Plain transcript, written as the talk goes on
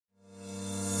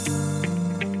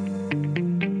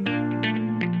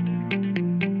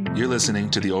listening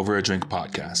to the Over a Drink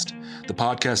podcast, the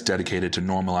podcast dedicated to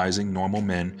normalizing normal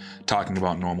men talking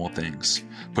about normal things,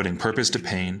 putting purpose to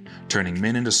pain, turning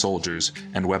men into soldiers,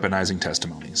 and weaponizing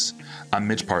testimonies. I'm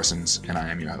Mitch Parsons, and I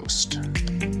am your host.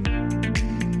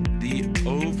 The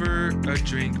Over a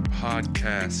Drink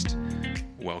podcast.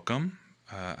 Welcome.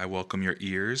 I welcome your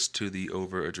ears to the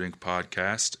Over a Drink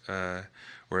podcast,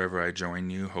 wherever I join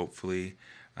you, hopefully.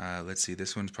 Let's see,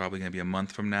 this one's probably going to be a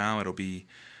month from now. It'll be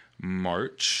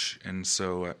March, and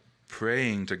so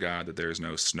praying to God that there's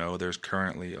no snow. There's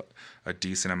currently a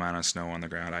decent amount of snow on the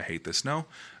ground. I hate the snow.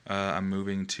 I'm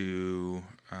moving to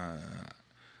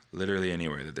literally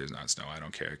anywhere that there's not snow. I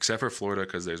don't care, except for Florida,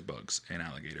 because there's bugs and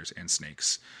alligators and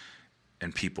snakes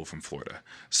and people from Florida.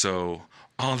 So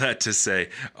all that to say,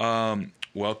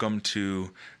 welcome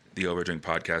to the Overdrink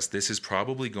podcast. This is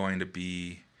probably going to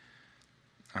be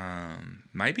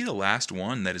might be the last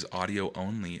one that is audio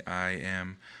only. I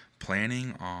am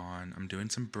planning on, I'm doing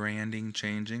some branding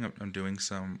changing. I'm doing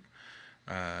some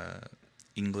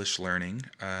English learning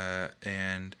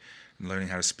and learning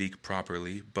how to speak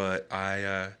properly. But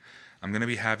I'm going to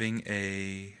be having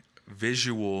a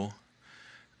visual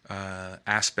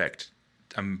aspect.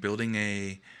 I'm building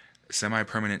a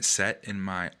semi-permanent set in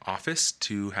my office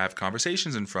to have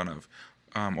conversations in front of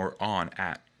or on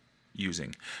at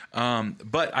using.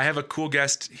 But I have a cool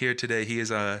guest here today. He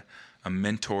is a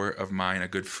mentor of mine, a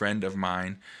good friend of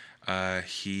mine.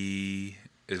 He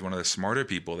is one of the smarter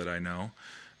people that I know.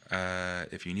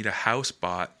 If you need a house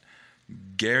bought,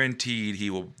 guaranteed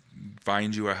he will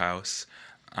find you a house.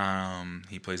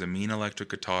 He plays a mean electric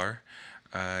guitar.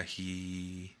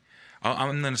 I'm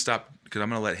going to stop because I'm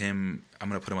going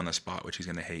to put him on the spot, which he's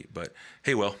going to hate. But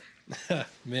hey, Will.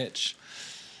 Mitch.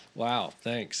 Wow.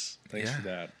 Thanks for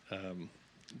that.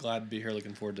 Glad to be here.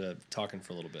 Looking forward to talking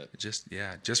for a little bit. Just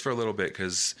for a little bit,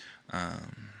 because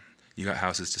you got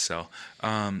houses to sell.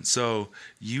 So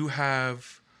you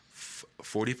have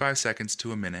 45 seconds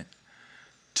to a minute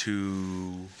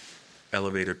to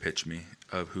elevator pitch me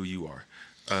of who you are.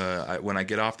 When I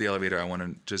get off the elevator,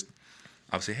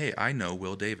 I'll say, hey, I know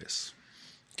Will Davis.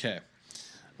 Okay.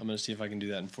 I'm going to see if I can do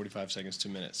that in 45 seconds to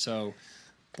a minute. So,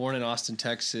 born in Austin,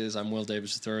 Texas, I'm Will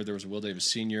Davis III. There was a Will Davis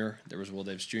Sr., there was a Will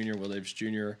Davis Jr. Will Davis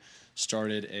Jr.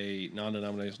 started a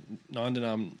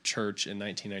non-denominational church in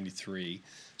 1993.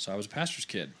 So I was a pastor's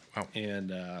kid. Wow.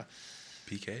 And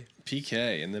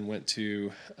PK, and then went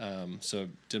to, so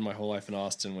did my whole life in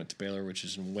Austin, went to Baylor, which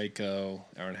is in Waco,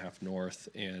 hour and a half north,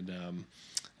 and a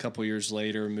couple years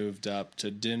later moved up to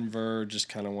Denver, just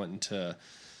kind of wanting to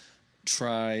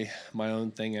try my own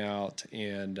thing out,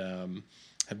 and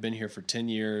have been here for 10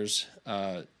 years.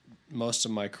 Most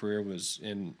of my career was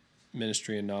in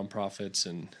ministry and nonprofits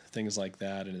and things like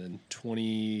that, and in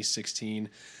 2016,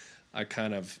 I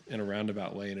kind of, in a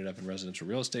roundabout way, ended up in residential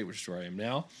real estate, which is where I am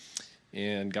now,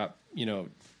 and got,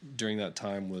 during that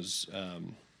time was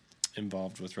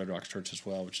involved with Red Rocks Church as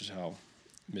well, which is how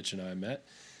Mitch and I met.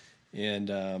 And,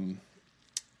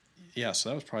 so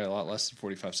that was probably a lot less than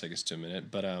 45 seconds to a minute.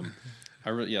 But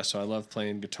so I love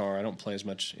playing guitar. I don't play as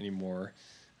much anymore.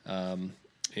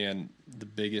 And the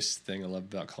biggest thing I love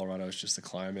about Colorado is just the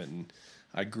climate. And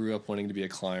I grew up wanting to be a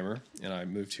climber, and I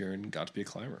moved here and got to be a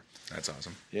climber. That's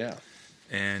awesome. Yeah.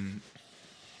 And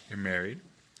you're married?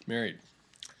 Married.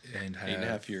 And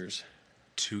have 8.5 years.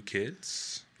 2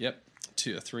 kids? Yep.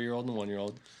 A 3-year-old and a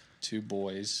 1-year-old. 2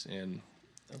 boys, and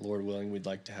Lord willing, we'd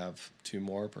like to have 2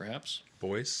 more, perhaps.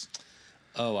 Boys?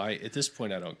 Oh, at this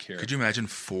point, I don't care. Could you imagine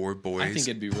 4 boys? I think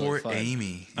it'd be really fun. Poor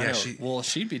Amy. Yeah,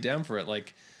 she'd be down for it.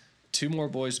 Like, 2 more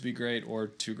boys would be great, or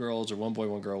 2 girls, or 1 boy,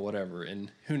 1 girl, whatever.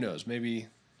 And who knows? Maybe,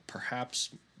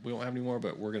 perhaps, we won't have any more,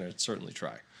 but we're going to certainly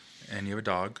try. And you have a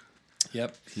dog.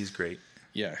 Yep. He's great.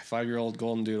 Yeah, 5-year-old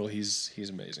golden doodle. He's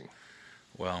amazing.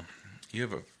 Well, you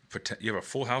have a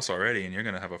full house already, and you're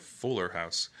going to have a fuller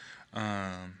house.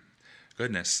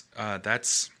 Goodness,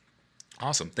 that's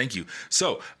awesome. Thank you.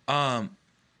 So, the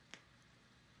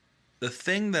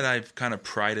thing that I've kind of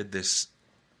prided in this,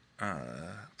 I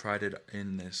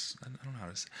don't know how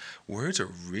to say, words are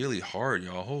really hard,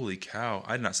 y'all. Holy cow.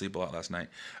 I did not sleep a lot last night.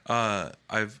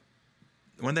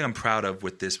 One thing I'm proud of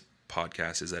with this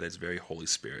podcast is that it's very Holy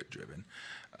Spirit driven.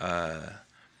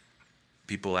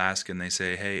 People ask and they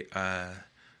say, hey,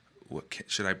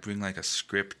 should I bring like a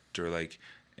script or like,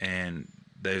 and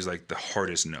there's like the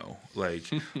hardest no, like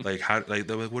what are we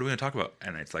going to talk about?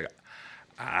 And it's like,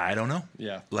 I don't know.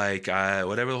 Yeah. Like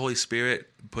whatever the Holy Spirit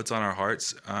puts on our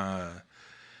hearts,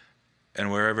 and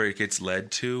wherever it gets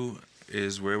led to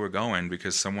is where we're going,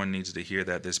 because someone needs to hear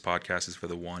that this podcast is for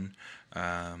the one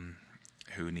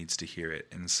who needs to hear it.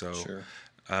 And so sure.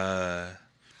 I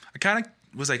kind of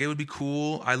was like, it would be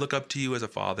cool. I look up to you as a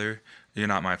father. You're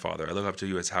not my father. I look up to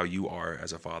you as how you are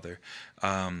as a father.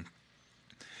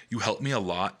 You helped me a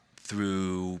lot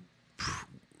through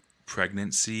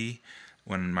pregnancy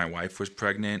when my wife was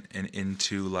pregnant and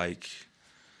into like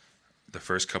the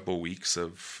first couple weeks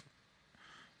of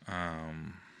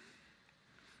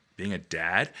being a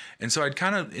dad. And so I'd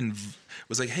kind of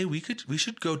was like, hey, we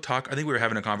should go talk. I think we were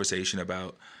having a conversation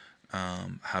about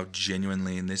how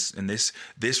genuinely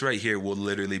this right here will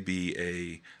literally be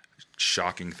a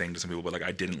shocking thing to some people, but like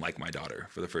I didn't like my daughter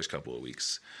for the first couple of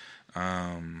weeks.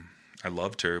 I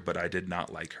loved her, but I did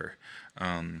not like her.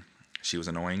 She was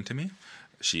annoying to me.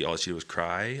 All she did was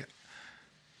cry.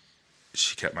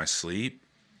 She kept my sleep.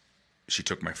 She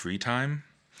took my free time.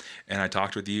 And I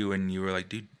talked with you, and you were like,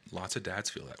 dude, lots of dads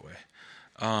feel that way.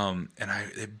 And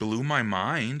it blew my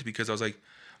mind because I was like,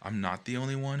 I'm not the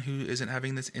only one who isn't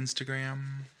having this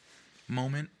Instagram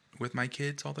moment with my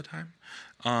kids all the time.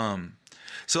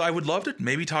 So I would love to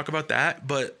maybe talk about that,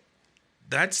 but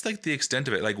that's like the extent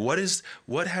of it. Like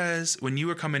when you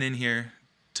were coming in here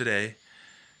today,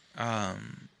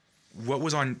 what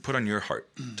was put on your heart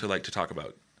to talk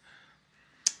about?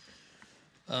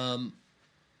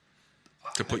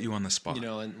 To put you on the spot.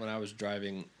 And when I was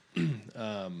driving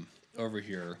over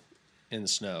here in the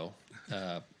snow,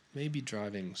 maybe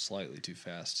driving slightly too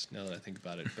fast now that I think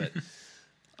about it, but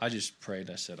I just prayed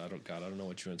and I said, I don't know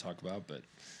what you want to talk about, but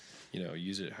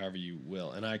use it however you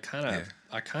will. And I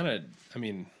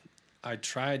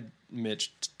tried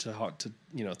Mitch to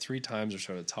 3 times or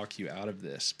so to talk you out of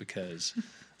this because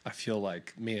I feel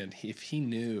like, man, if he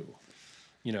knew,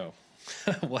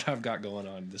 what I've got going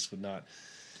on, this would not,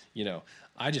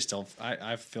 I just don't,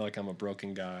 I feel like I'm a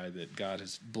broken guy that God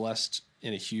has blessed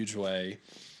in a huge way.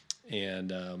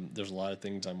 And there's a lot of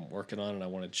things I'm working on and I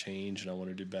want to change and I want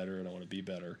to do better and I want to be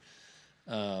better.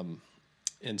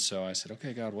 And so I said,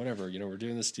 okay, God, whatever, we're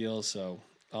doing this deal. So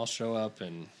I'll show up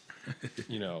and,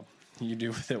 you do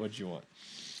with it what you want.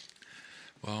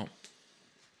 Well,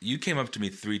 you came up to me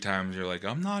 3 times. You're like,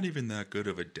 I'm not even that good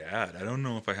of a dad. I don't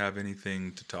know if I have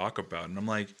anything to talk about. And I'm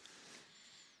like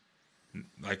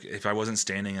if I wasn't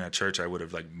standing in a church, I would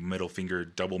have like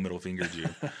double middle fingered you.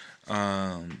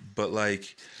 But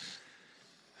like,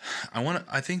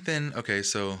 I think then, okay,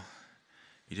 so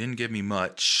you didn't give me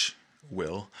much,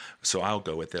 Will. So I'll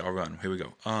go with it. I'll run. Here we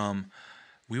go.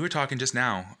 We were talking just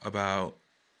now about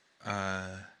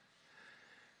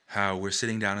how we're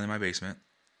sitting down in my basement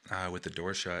with the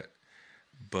door shut,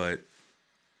 but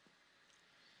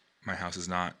my house is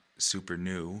not super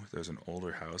new. There's an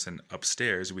older house, and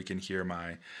upstairs we can hear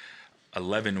my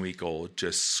 11-week-old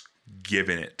just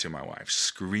giving it to my wife,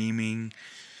 screaming.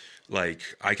 Like,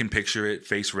 I can picture it,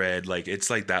 face red, like it's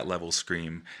like that level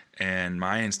scream. And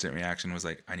my instant reaction was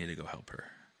like, I need to go help her.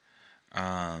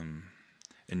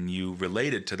 And you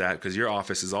related to that because your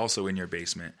office is also in your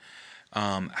basement.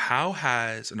 Not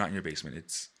in your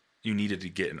basement, you needed to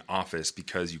get an office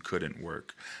because you couldn't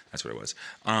work. That's what it was.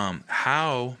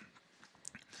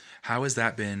 How has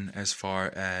that been as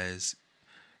far as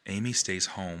Amy stays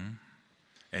home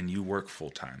and you work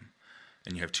full time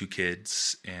and you have 2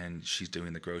 kids and she's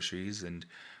doing the groceries and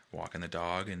walking the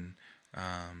dog? And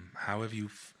how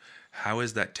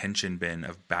has that tension been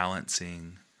of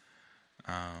balancing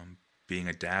being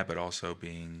a dad but also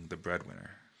being the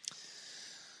breadwinner?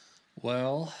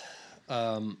 Well,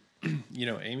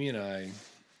 Amy and I,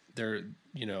 when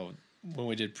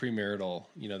we did premarital,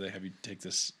 they have you take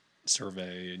this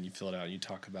survey and you fill it out and you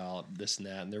talk about this and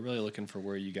that, and they're really looking for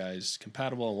where you guys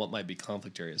compatible and what might be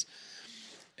conflict areas.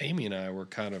 Amy and I were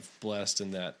kind of blessed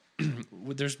in that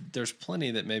there's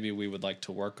plenty that maybe we would like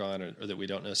to work on or that we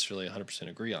don't necessarily 100%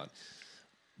 agree on.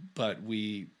 But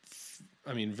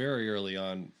very early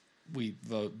on, we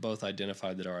both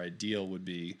identified that our ideal would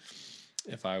be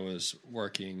if I was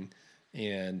working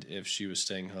and if she was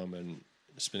staying home and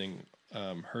spending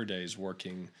her days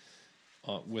working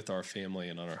with our family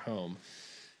and on our home.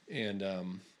 And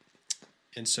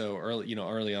so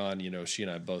early on, she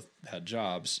and I both had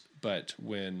jobs, but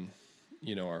when,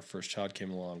 our first child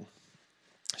came along,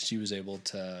 she was able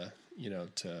to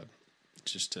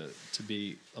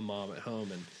be a mom at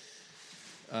home.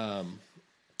 And,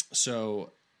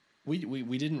 so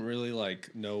we didn't really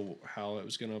know how it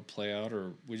was going to play out,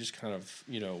 or we just kind of,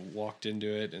 walked into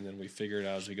it and then we figured it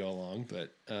out as we go along.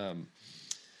 But,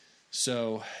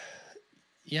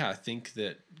 I think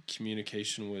that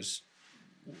communication was,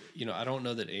 I don't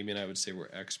know that Amy and I would say we're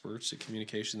experts at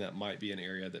communication. That might be an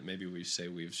area that maybe we say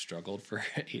we've struggled for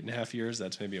 8.5 years.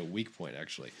 That's maybe a weak point,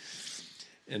 actually.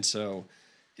 And so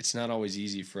it's not always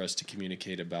easy for us to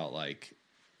communicate about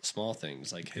small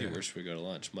things like, hey, where should we go to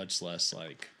lunch? Much less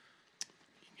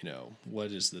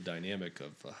what is the dynamic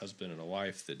of a husband and a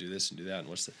wife that do this and do that,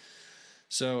 and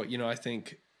so I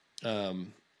think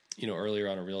earlier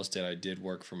on in real estate I did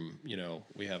work from,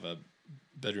 we have a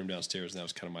bedroom downstairs and that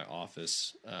was kind of my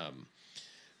office,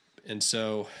 and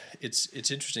so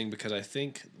it's interesting because I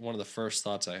think one of the first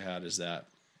thoughts I had is that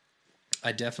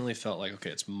I definitely felt like,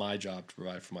 okay, it's my job to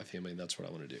provide for my family and that's what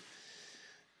I want to do.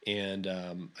 And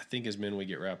I think as men, we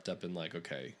get wrapped up in like,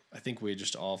 okay, I think we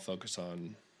just all focus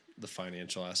on the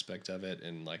financial aspect of it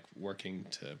and like working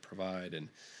to provide. And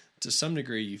to some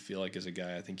degree, you feel like as a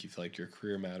guy, I think you feel like your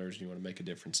career matters and you want to make a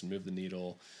difference and move the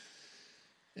needle.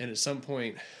 And at some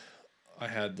point, I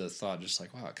had the thought just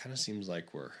like, wow, it kind of seems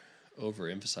like we're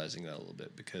overemphasizing that a little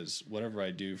bit because whatever I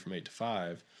do from 8 to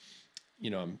 5,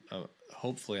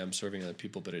 hopefully I'm serving other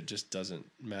people, but it just doesn't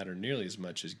matter nearly as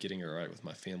much as getting it right with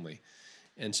my family.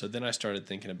 And so then I started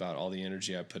thinking about all the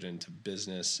energy I put into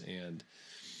business and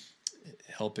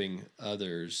helping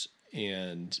others.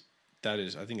 And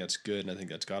I think that's good. And I think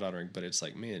that's God honoring, but it's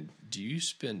like, man, do you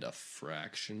spend a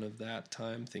fraction of that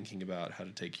time thinking about how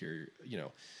to take your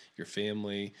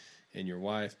family and your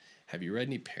wife? Have you read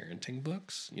any parenting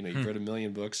books? You've read a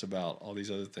million books about all these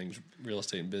other things, real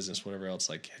estate and business, whatever else.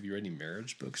 Like, have you read any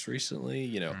marriage books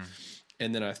recently?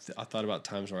 And then I thought about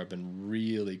times where I've been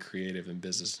really creative in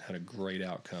business and had a great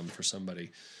outcome for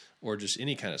somebody or just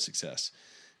any kind of success.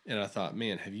 And I thought,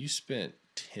 man, have you spent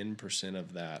 10%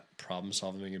 of that problem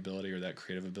solving ability or that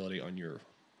creative ability on your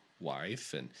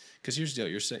wife? And because here's the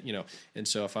deal, you're saying, and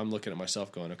so if I'm looking at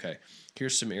myself going, okay,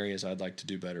 here's some areas I'd like to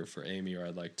do better for Amy, or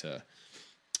I'd like to,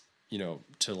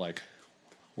 to like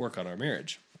work on our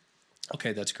marriage.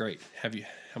 Okay, that's great.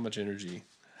 How much energy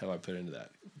have I put into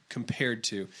that compared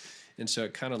to? And so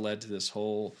it kind of led to this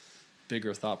whole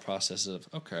bigger thought process of,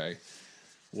 okay,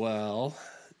 well,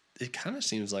 it kind of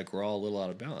seems like we're all a little out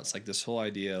of balance. Like this whole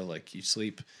idea, like you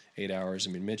sleep 8 hours.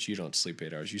 I mean, Mitch, you don't sleep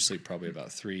 8 hours. You sleep probably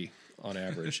about 3 on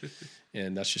average.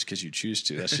 And that's just because you choose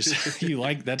to. That's just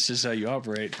that's just how you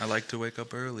operate. I like to wake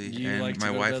up early, and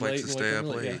my wife likes to stay up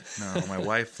late. Yeah. No, my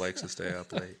wife likes to stay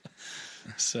up late.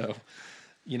 So,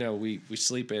 we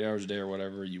sleep 8 hours a day or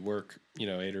whatever. You work,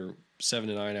 8 or 7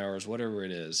 to 9 hours, whatever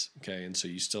it is. Okay. And so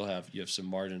you have some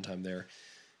margin time there.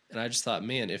 And I just thought,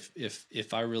 man,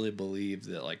 if I really believed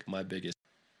that like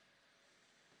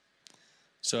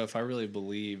if I really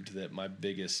believed that my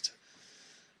biggest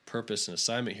purpose and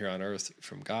assignment here on earth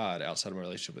from God outside of my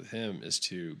relationship with him is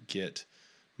to get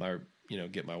my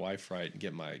wife right and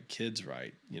get my kids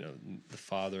right, the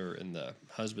father and the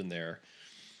husband there,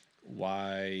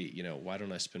 why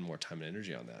don't I spend more time and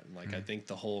energy on that? And like, I think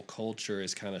the whole culture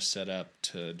is kind of set up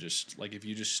to just like, if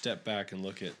you just step back and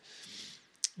look at,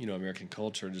 American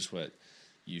culture and just what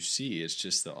you see, it's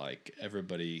just that like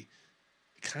everybody,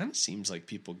 it kind of seems like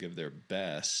people give their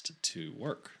best to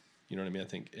work. You know what I mean? I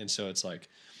think, and so it's like,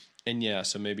 and yeah,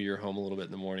 so maybe you're home a little bit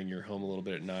in the morning, you're home a little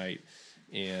bit at night,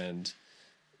 and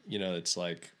it's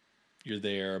like you're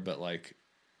there, but like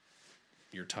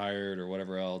you're tired or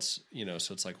whatever else,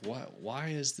 so it's like, why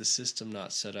is the system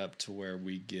not set up to where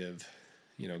we give,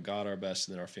 God our best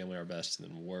and then our family our best and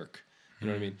then work? You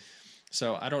know what I mean?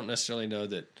 So I don't necessarily know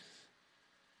that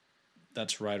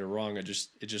that's right or wrong. It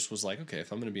just was like, okay,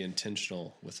 if I'm going to be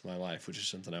intentional with my life, which is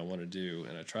something I want to do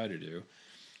and I try to do,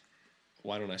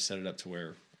 why don't I set it up to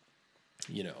where,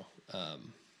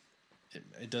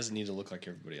 it doesn't need to look like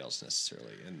everybody else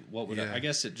necessarily. And what would I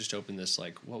guess it just opened this,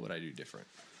 like, what would I do different?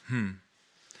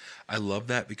 I love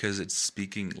that because it's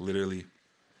speaking literally,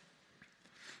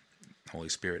 Holy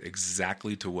Spirit,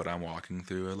 exactly to what I'm walking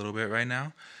through a little bit right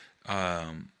now.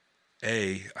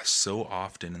 So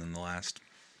often in the last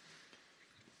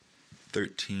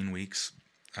 13 weeks,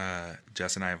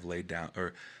 Jess and I have laid down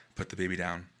or put the baby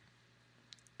down.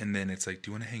 And then it's like,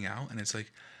 do you want to hang out? And it's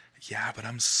like, yeah, but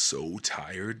I'm so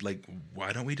tired. Like,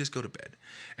 why don't we just go to bed?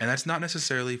 And that's not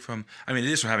necessarily it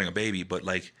is from having a baby, but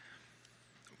like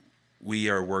we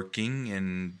are working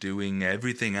and doing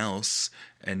everything else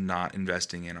and not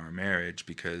investing in our marriage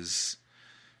because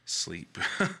sleep.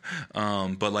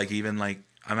 But like, even like,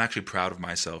 I'm actually proud of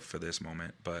myself for this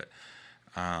moment, but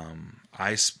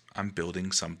I'm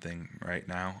building something right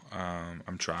now.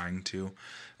 I'm trying to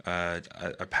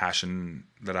a passion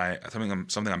that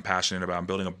something I'm passionate about. I'm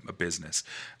building a business,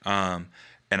 and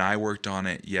I worked on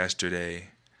it yesterday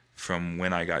from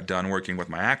when I got done working with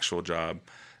my actual job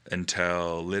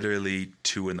until literally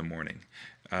 2 a.m.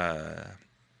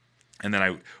 And then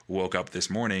I woke up this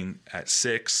morning at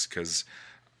 6 because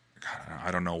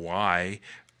I don't know why.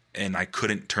 And I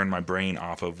couldn't turn my brain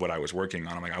off of what I was working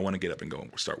on. I'm like, I want to get up and go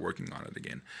and start working on it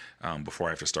again before I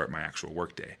have to start my actual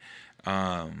work day.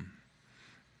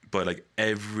 But like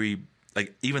every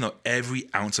like, even though every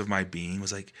ounce of my being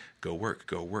was like, go work,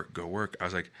 go work, go work, I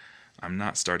was like, I'm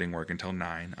not starting work until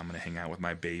 9. I'm going to hang out with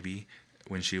my baby.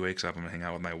 When she wakes up, I'm going to hang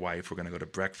out with my wife. We're going to go to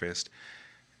breakfast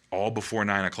all before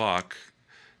 9 o'clock.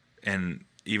 And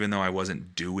even though I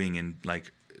wasn't doing and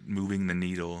like moving the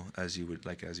needle as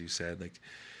you said, like,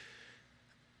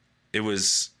 it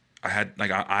was,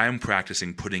 I'm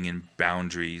practicing putting in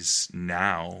boundaries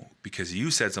now, because you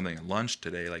said something at lunch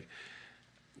today. Like,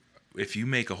 if you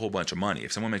make a whole bunch of money,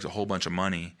 if someone makes a whole bunch of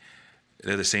money,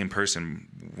 they're the same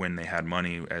person when they had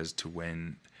money as to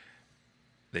when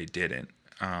they didn't,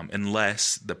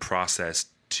 unless the process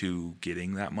to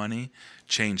getting that money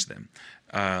changed them.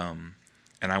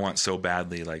 And I want so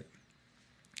badly, like,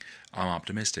 I'm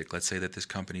optimistic. Let's say that this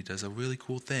company does a really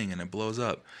cool thing and it blows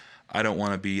up. I don't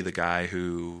want to be the guy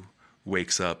who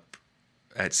wakes up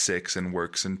at 6 and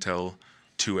works until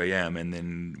 2 a.m. and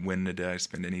then when did I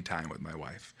spend any time with my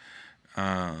wife?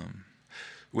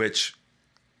 Which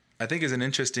I think is an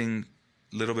interesting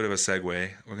little bit of a segue.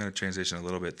 We're going to transition a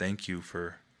little bit. Thank you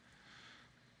for,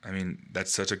 I mean,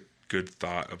 that's such a good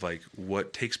thought of like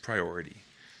what takes priority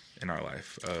in our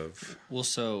life of. Well,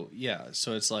 so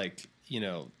it's like,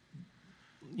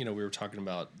 we were talking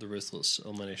about the ruthless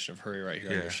elimination of hurry right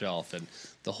here on your shelf. And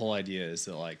the whole idea is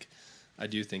that, like, I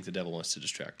do think the devil wants to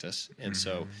distract us. And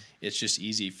so it's just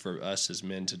easy for us as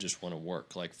men to just want to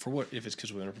work. Like, for what, if it's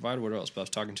because we want to provide, what else? But I was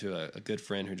talking to a good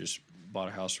friend who just bought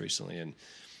a house recently, and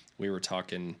we were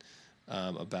talking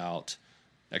about,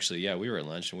 actually, we were at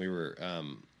lunch, and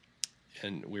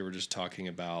we were just talking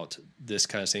about this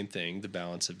kind of same thing, the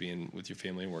balance of being with your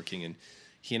family and working. And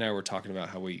he and I were talking about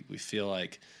how we feel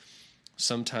like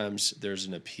sometimes there's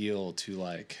an appeal to,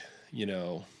 like,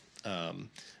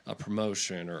 a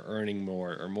promotion or earning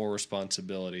more or more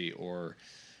responsibility or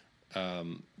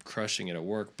crushing it at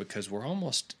work, because we're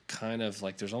almost kind of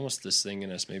like, there's almost this thing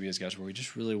in us maybe as guys where we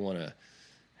just really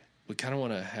we kind of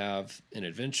want to have an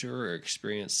adventure or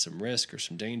experience some risk or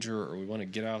some danger, or we want to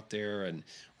get out there. And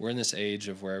we're in this age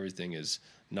of where everything is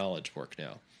knowledge work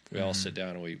now. We all sit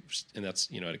down and that's,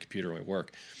 at a computer and we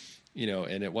work,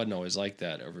 and it wasn't always like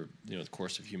that over, the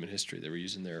course of human history. They were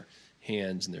using their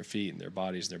hands and their feet and their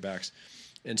bodies and their backs.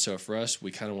 And so for us,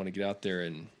 we kind of want to get out there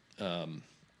and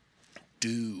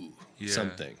do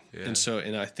something. Yeah.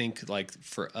 And I think, like,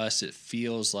 for us, it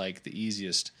feels like the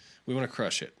easiest. We want to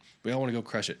crush it. We all want to go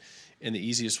crush it. And the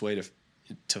easiest way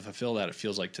to fulfill that, it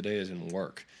feels like today, is in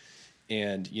work.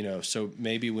 And, so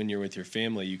maybe when you're with your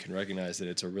family, you can recognize that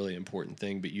it's a really important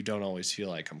thing, but you don't always feel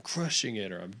like I'm crushing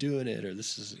it or I'm doing it or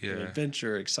this is an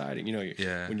adventure, exciting.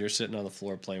 When you're sitting on the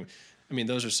floor playing. I mean,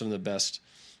 those are some of the best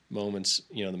moments,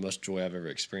 the most joy I've ever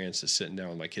experienced is sitting down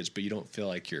with my kids, but you don't feel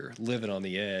like you're living on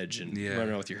the edge and running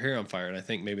around with your hair on fire. And I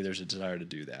think maybe there's a desire to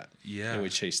do that. Yeah. And we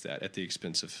chase that at the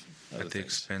expense of other things.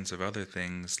 Expense of other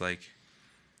things. Like,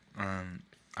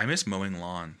 I miss mowing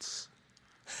lawns.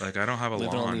 Like, I don't have a lawn.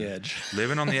 Living on the edge.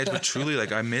 Living on the edge, but truly,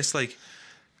 like, I miss, like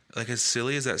as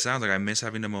silly as that sounds, like, I miss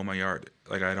having to mow my yard.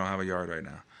 Like, I don't have a yard right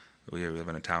now. We live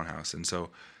in a townhouse. And so,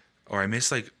 or I miss,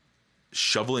 like,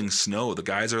 shoveling snow. The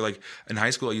guys are like, in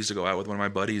high school I used to go out with one of my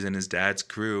buddies and his dad's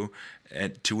crew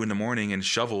at 2 a.m. and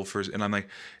shovel and I'm like,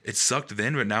 it sucked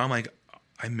then, but now I'm like,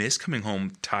 I miss coming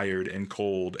home tired and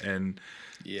cold and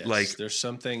like, there's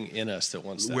something in us that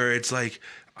wants that, where it's like,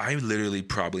 I literally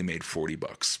probably made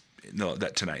 $40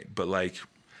 that tonight, but like,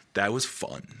 that was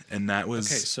fun. And that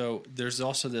was okay. So there's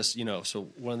also this, so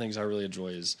one of the things I really enjoy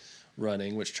is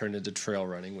running, which turned into trail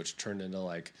running, which turned into,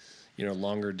 like,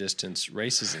 longer distance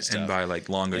races and stuff. And by, like,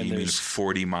 longer, you mean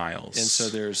 40 miles. And so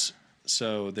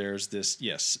there's this,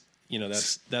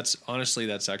 that's honestly,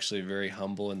 that's actually very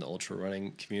humble in the ultra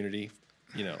running community.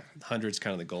 100's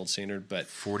kind of the gold standard, but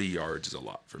 40 yards is a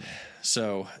lot for me.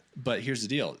 So, but here's the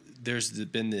deal. There's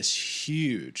been this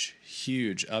huge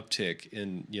uptick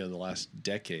in, the last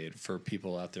decade for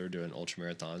people out there doing ultra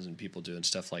marathons and people doing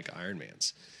stuff like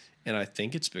Ironmans. And I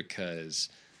think it's because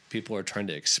people are trying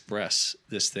to express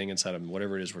this thing inside of them,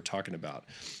 whatever it is we're talking about.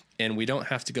 And we don't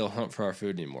have to go hunt for our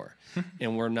food anymore.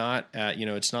 And we're not at,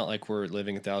 it's not like we're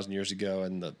living 1,000 years ago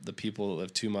and the people that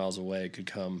live 2 miles away could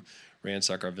come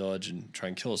ransack our village and try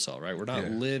and kill us all, right? We're not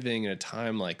living in a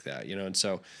time like that, and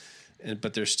so,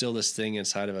 but there's still this thing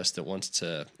inside of us that wants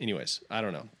to, anyways, I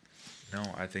don't know. No,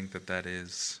 I think that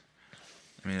is,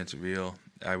 I mean, it's real.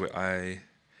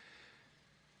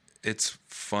 It's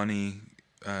funny,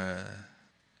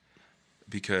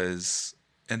 because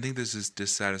I think there's this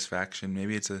dissatisfaction.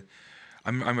 Maybe it's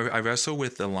I wrestle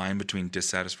with the line between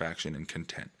dissatisfaction and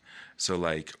content. So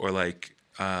are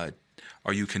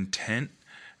you content,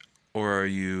 or are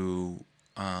you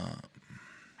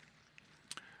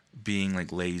being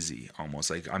like lazy almost.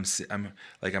 Like I'm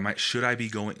like, should I be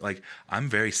going, like, I'm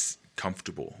very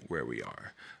comfortable where we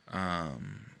are.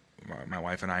 My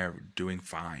wife and I are doing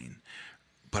fine,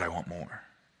 but I want more.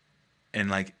 And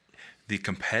like the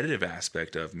competitive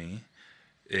aspect of me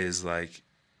is like,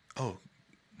 oh,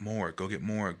 more, go get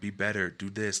more, be better, do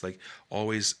this, like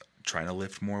always trying to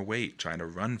lift more weight, trying to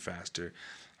run faster.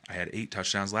 I had 8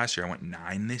 touchdowns last year. I went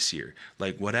 9 this year.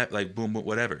 Like whatever, like boom,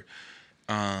 whatever.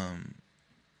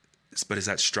 But is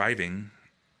that striving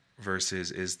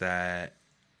versus is that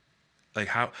like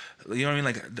how, you know what I mean?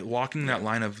 Like walking that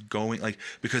line of going, like,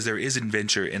 because there is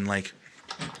adventure in like,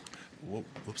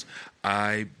 whoops,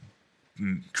 I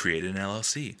created an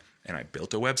LLC and I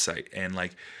built a website and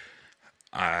like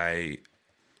I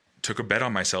took a bet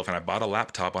on myself and I bought a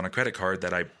laptop on a credit card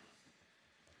that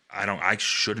I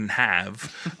shouldn't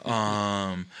have.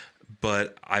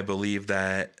 But I believe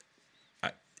that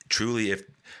truly, if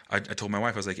I told my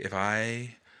wife, I was like, if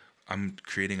I'm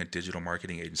creating a digital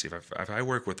marketing agency, if I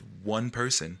work with one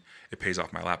person, it pays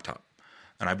off my laptop.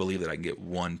 And I believe that I can get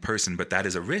one person, but that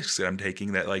is a risk that I'm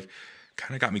taking that like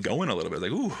kind of got me going a little bit.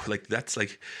 Like, ooh, like that's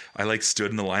like, I like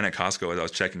stood in the line at Costco as I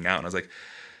was checking out and I was like,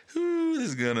 ooh, this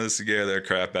is gonna scare the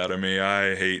crap out of me.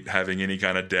 I hate having any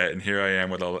kind of debt, and here I am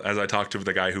with as I talk to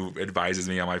the guy who advises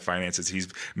me on my finances, he's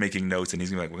making notes, and he's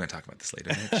gonna be like, "We're gonna talk about this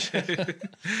later, Mitch."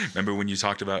 Remember when you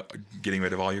talked about getting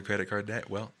rid of all your credit card debt?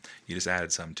 Well, you just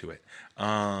added some to it.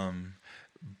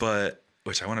 But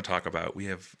which I want to talk about. We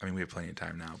have plenty of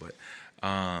time now, but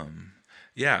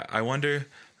yeah, I wonder.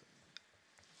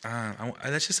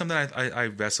 That's just something I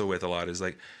wrestle with a lot. Is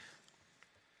like,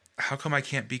 how come I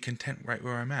can't be content right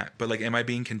where I'm at? But like, am I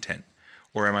being content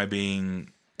or am I being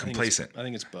complacent? I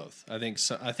think it's both. I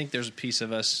think there's a piece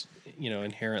of us,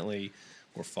 inherently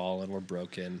we're fallen, we're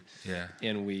broken. Yeah.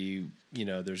 And we,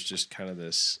 there's just kind of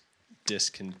this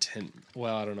discontent.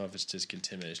 Well, I don't know if it's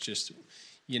discontentment. It's just,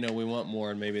 we want more,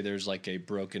 and maybe there's like a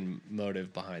broken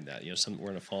motive behind that.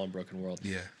 We're in a fallen, broken world.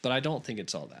 Yeah. But I don't think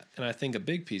it's all that. And I think a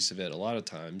big piece of it a lot of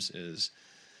times is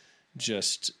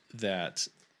just that,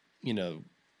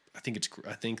 I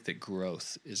think that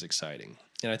growth is exciting,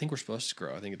 and I think we're supposed to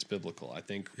grow. I think it's biblical. I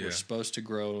think we're supposed to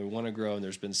grow, and we want to grow, and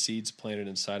there's been seeds planted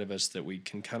inside of us that we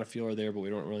can kind of feel are there, but we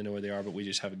don't really know where they are, but we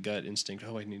just have a gut instinct.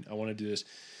 Oh, I want to do this.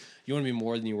 You want to be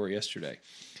more than you were yesterday.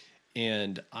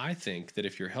 And I think that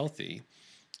if you're healthy,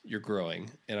 you're growing.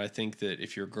 And I think that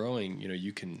if you're growing,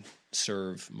 you can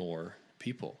serve more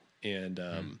people. And,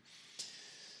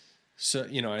 so,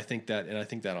 I think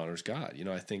that honors God.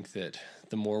 I think that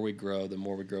the more we grow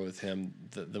with Him,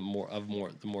 the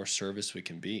more service we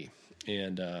can be.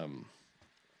 And I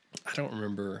don't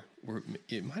remember.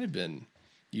 It might have been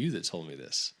you that told me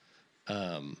this.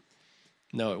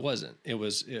 No, it wasn't. It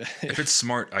was. If it's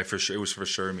smart, it was for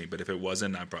sure me. But if it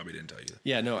wasn't, I probably didn't tell you.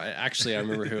 Yeah, no. I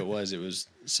remember who it was. It was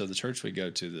the church we go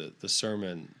to. The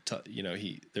sermon.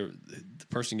 The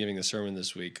person giving the sermon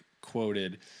this week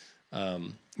quoted.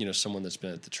 Someone that's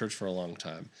been at the church for a long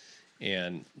time.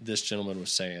 And this gentleman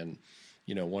was saying,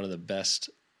 one of the best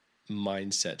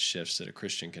mindset shifts that a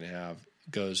Christian can have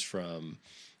goes from,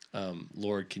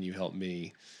 Lord, can you help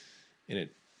me? And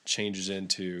it changes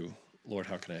into, Lord,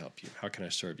 how can I help you? How can I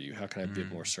serve you? How can I be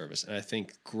of more service? And I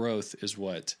think growth is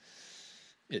what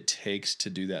it takes to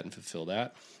do that and fulfill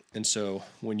that. And so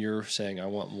when you're saying, I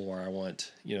want more, I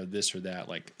want, this or that,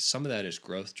 like some of that is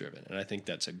growth driven. And I think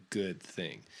that's a good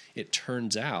thing. It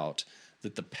turns out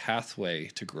that the pathway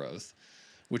to growth,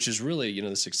 which is really,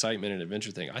 this excitement and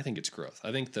adventure thing, I think it's growth.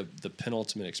 I think the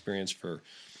penultimate experience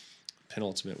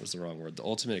penultimate was the wrong word. The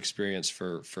ultimate experience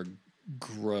for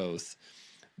growth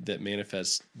that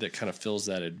manifests, that kind of fills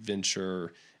that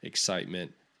adventure,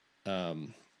 excitement,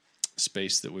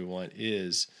 space that we want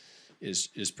is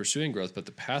pursuing growth. But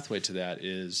the pathway to that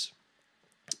is,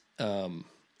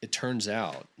 it turns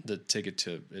out the ticket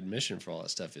to admission for all that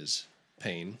stuff is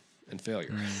pain and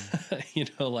failure.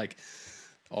 Like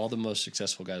all the most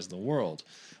successful guys in the world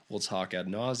will talk ad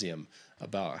nauseum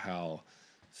about how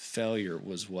failure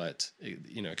was what,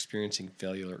 experiencing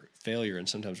failure and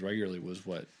sometimes regularly was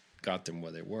what got them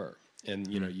where they were. And,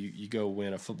 you go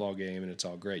win a football game and it's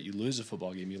all great. You lose a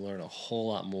football game, you learn a whole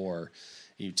lot more.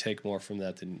 You take more from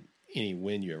that than any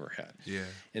win you ever had. Yeah.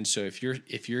 And so if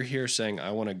you're here saying,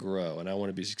 I want to grow and I want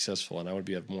to be successful and I want to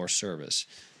be of more service,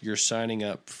 you're signing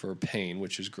up for pain,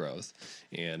 which is growth,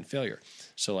 and failure.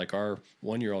 So like our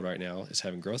 1-year-old right now is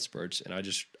having growth spurts, and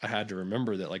I had to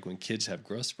remember that like when kids have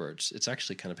growth spurts, it's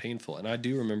actually kind of painful. And I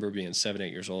do remember being 7,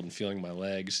 8 years old and feeling my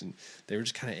legs, and they were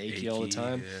just kind of achy all the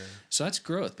time. Yeah. So that's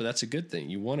growth, but that's a good thing.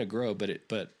 You want to grow, but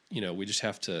we just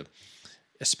have to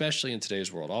especially in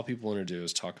today's world, all people want to do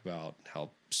is talk about how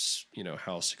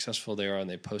successful they are, and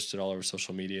they post it all over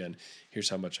social media, and here's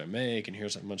how much I make, and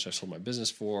here's how much I sold my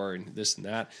business for, and this and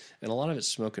that. And a lot of it's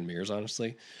smoke and mirrors,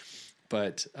 honestly.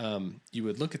 But you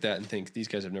would look at that and think, these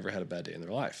guys have never had a bad day in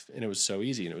their life. And it was so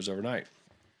easy, and it was overnight.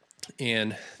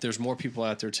 And there's more people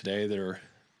out there today that are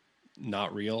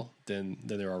not real than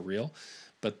there are real.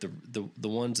 But the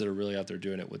ones that are really out there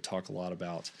doing it would talk a lot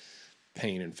about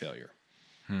pain and failure.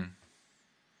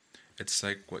 It's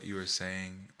like what you were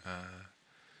saying.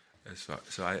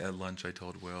 So at lunch, I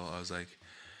told Will, I was like,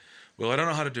 Will, I don't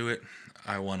know how to do it.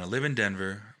 I want to live in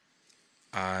Denver.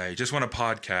 I just want a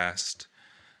podcast.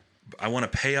 I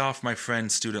want to pay off my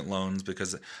friend's student loans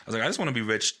because I was like, I just want to be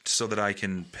rich so that I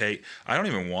can pay. I don't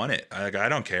even want it. I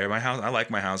don't care. My house, I like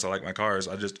my house. I like my cars.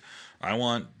 I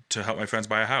want to help my friends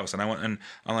buy a house. And I'm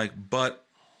like, but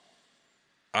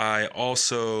I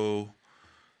also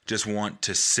just want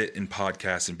to sit in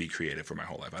podcasts and be creative for my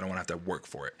whole life. I don't want to have to work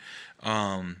for it.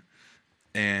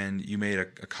 And you made a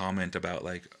comment about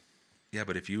like, yeah,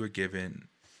 but if you were given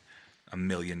 $1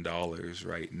 million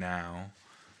right now,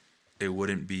 it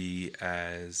wouldn't be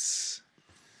as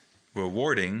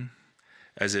rewarding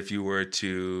as if you were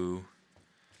to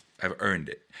have earned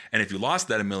it. And if you lost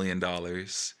that $1 million,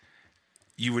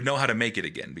 you would know how to make it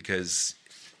again because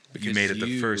you made it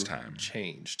the first time.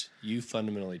 Changed. You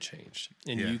fundamentally changed.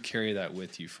 And you carry that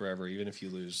with you forever, even if you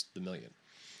lose the $1 million.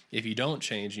 If you don't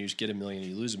change and you just get $1 million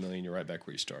and you lose $1 million, you're right back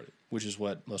where you started, which is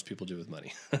what most people do with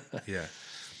money. Yeah.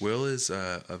 Will is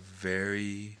a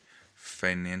very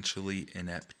financially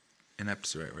inept.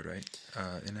 Inept's the right word, right?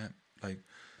 Inept, like,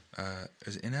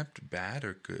 is inept bad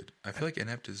or good? I feel like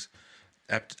inept is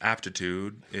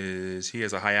aptitude is he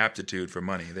has a high aptitude for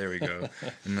money. There we go.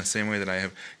 In the same way that I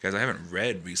have, guys, I haven't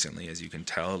read recently, as you can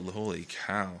tell. Holy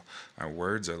cow, our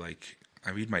words are like,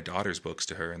 I read my daughter's books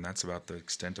to her, and that's about the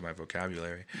extent of my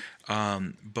vocabulary.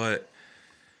 But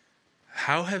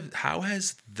how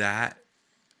has that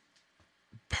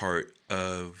part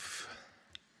of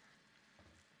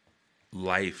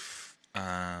life,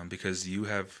 because you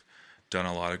have done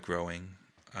a lot of growing.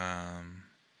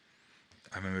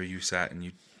 I remember you sat and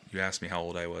you asked me how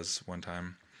old I was one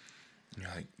time. And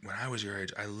you're like, when I was your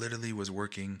age, I literally was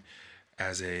working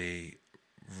as an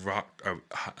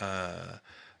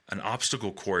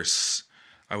obstacle course.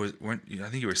 I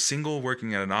think you were single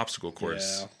working at an obstacle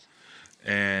course. Yeah.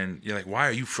 And you're like, why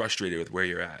are you frustrated with where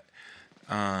you're at?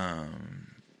 And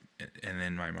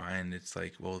in my mind, it's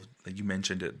like, well, like you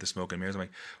mentioned it, the smoke and mirrors. I'm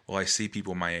like, well, I see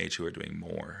people my age who are doing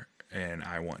more, and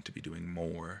I want to be doing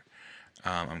more.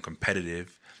 I'm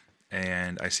competitive,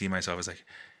 and I see myself as like,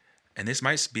 and this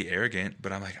might be arrogant,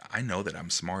 but I'm like, I know that I'm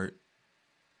smart,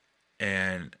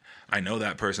 and I know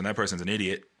that person's an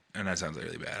idiot, and that sounds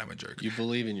really bad. I'm a jerk. You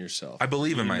believe in yourself. I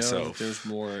believe in myself. There's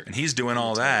more, and he's doing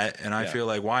all that, and I feel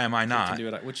like, why am I not? He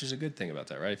can do it, which is a good thing about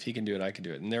that, right? If he can do it, I can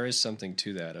do it, and there is something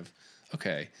to that of,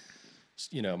 okay,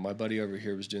 my buddy over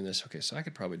here was doing this. Okay, so I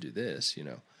could probably do this.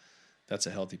 That's a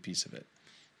healthy piece of it.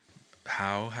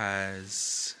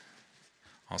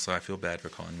 Also, I feel bad for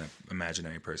calling that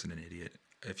imaginary person an idiot.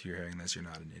 If you're hearing this, you're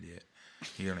not an idiot.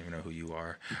 You don't even know who you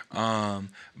are.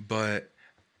 But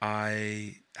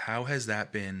how has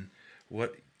that been? I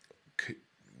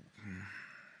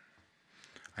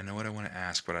know what I want to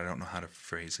ask, but I don't know how to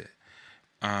phrase it.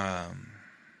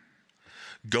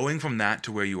 Going from that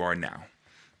to where you are now,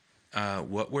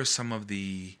 what were some of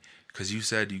because you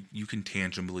said you can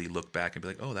tangibly look back and be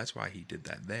like, oh, that's why he did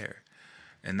that there.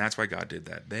 And that's why God did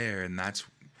that there. And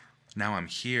now I'm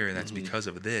here, and that's because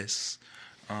of this.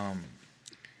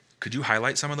 Could you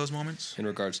highlight some of those moments? In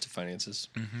regards to finances?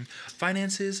 Mm-hmm.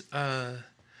 Finances,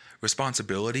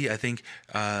 responsibility. I think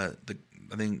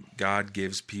God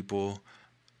gives people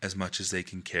as much as they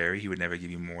can carry. He would never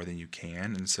give you more than you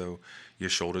can. And so your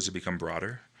shoulders have become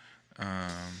broader.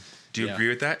 Do you agree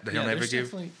with that? That he'll never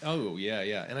give? Oh,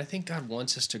 yeah. And I think God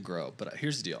wants us to grow. But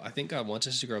here's the deal. I think God wants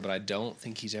us to grow, but I don't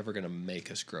think he's ever going to make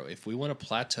us grow. If we want to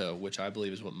plateau, which I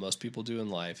believe is what most people do in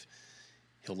life,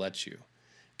 he'll let you.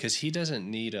 Because he doesn't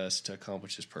need us to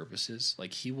accomplish his purposes.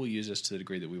 Like, he will use us to the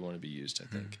degree that we want to be used, I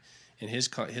think. And his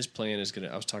plan is going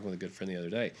to... I was talking with a good friend the other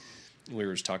day. We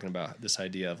were just talking about this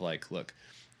idea of, like, look,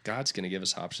 God's going to give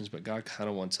us options, but God kind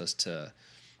of wants us to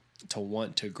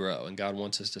want to grow, and God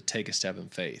wants us to take a step in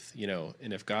faith,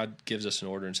 and if God gives us an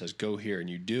order and says, go here, and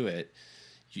you do it,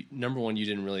 number one, you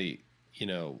didn't really,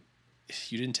 you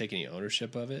didn't take any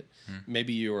ownership of it.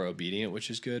 Maybe you were obedient, which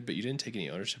is good, but you didn't take any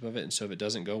ownership of it. And so if it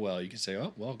doesn't go well, you can say,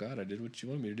 oh, well, God, I did what you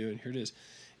wanted me to do, and here it is.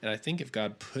 And I think if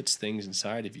God puts things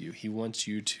inside of you, he wants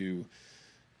you to,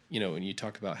 when you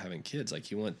talk about having kids,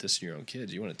 like you want this in your own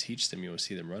kids, you want to teach them, you want to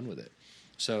see them run with it.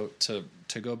 So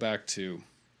to go back to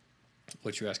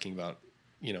what you're asking about,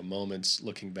 moments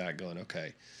looking back, going,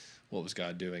 okay, what was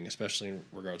God doing, especially in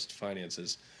regards to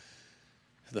finances?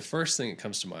 The first thing that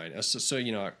comes to mind.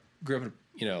 I grew up,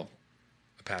 A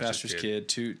pastor's kid,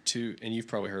 two, and you've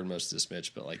probably heard most of this,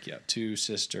 Mitch, but two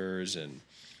sisters, and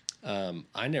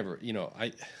I never,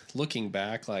 looking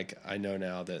back, I know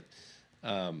now that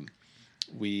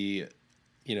we,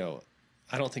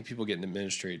 I don't think people get into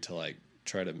ministry to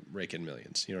try to rake in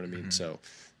millions. You know what I mean? Mm-hmm. So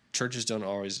churches don't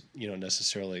always,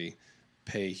 necessarily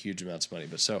pay huge amounts of money.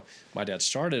 But so my dad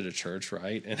started a church,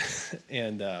 right?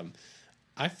 And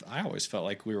I always felt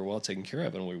like we were well taken care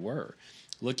of, and we were.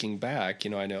 Looking back,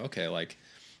 I know, okay,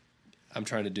 I'm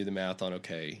trying to do the math on,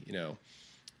 okay,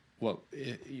 what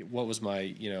was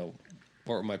my,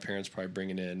 what were my parents probably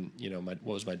bringing in, what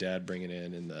was my dad bringing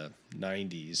in the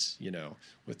 90s,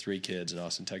 with 3 kids in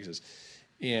Austin, Texas.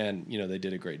 And, they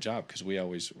did a great job because we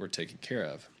always were taken care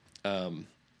of.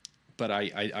 But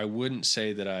I wouldn't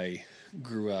say that I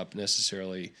grew up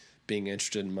necessarily being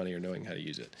interested in money or knowing how to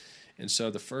use it. And so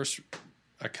the first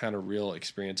kind of real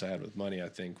experience I had with money, I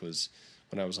think, was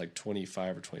when I was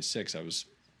 25 or 26.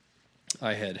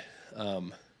 I had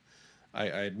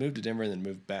moved to Denver and then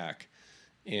moved back.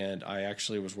 And I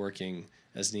actually was working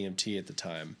as an EMT at the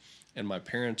time. And my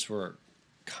parents were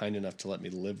kind enough to let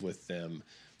me live with them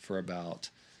for about,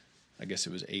 I guess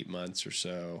it was 8 months or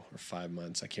so, or 5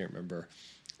 months. I can't remember.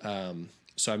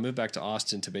 So I moved back to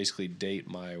Austin to basically date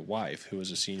my wife, who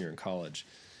was a senior in college.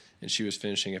 And she was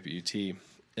finishing up at UT.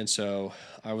 And so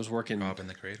I was working. Robbing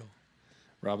the cradle.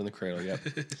 Robbing the cradle, yep.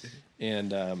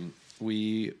 And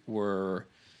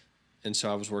and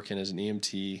so I was working as an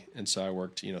EMT, and so I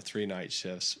worked, 3 night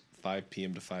shifts, 5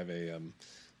 p.m. to 5 a.m.,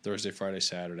 Thursday, Friday,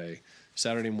 Saturday.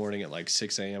 Saturday morning at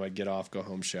 6 a.m., I'd get off, go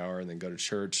home, shower, and then go to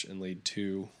church and lead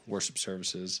 2 worship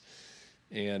services,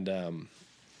 and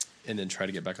then try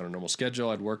to get back on a normal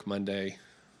schedule. I'd work Monday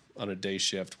on a day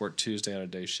shift, work Tuesday on a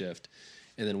day shift,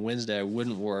 and then Wednesday I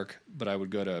wouldn't work, but I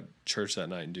would go to church that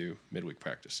night and do midweek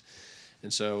practice.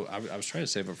 And so I was trying to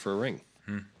save up for a ring.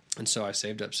 And so I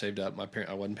saved up.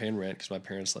 I wasn't paying rent because my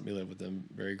parents let me live with them.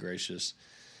 Very gracious.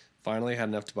 Finally, I had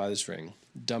enough to buy this ring.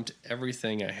 Dumped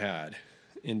everything I had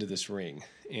into this ring.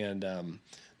 And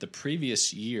the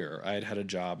previous year, I had had a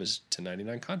job as a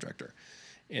 1099 contractor.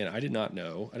 And I did not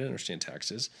know. I didn't understand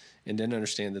taxes and didn't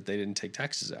understand that they didn't take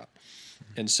taxes out.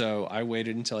 And so I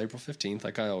waited until April 15th,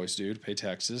 like I always do, to pay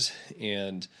taxes.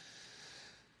 And,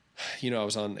 I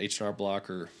was on H&R Block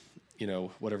or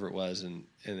whatever it was, and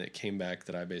it came back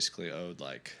that I basically owed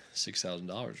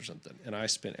 $6,000 or something. And I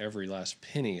spent every last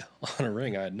penny on a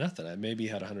ring. I had nothing. I maybe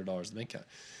had $100 in the bank account.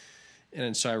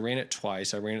 And so I ran it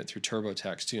twice. I ran it through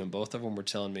TurboTax too, and both of them were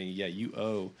telling me, yeah, you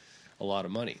owe a lot of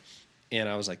money. And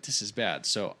I was like, this is bad.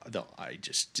 So I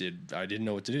didn't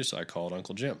know what to do. So I called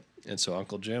Uncle Jim. And so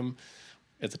Uncle Jim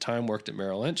at the time worked at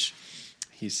Merrill Lynch.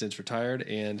 He's since retired,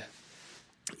 and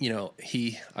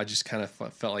I just kind of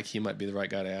felt like he might be the right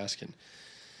guy to ask. And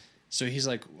so he's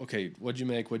like, okay, what'd you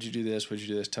make? What'd you do this? What'd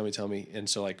you do this? Tell me. And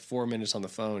so 4 minutes on the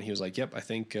phone, he was like, yep, I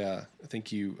think you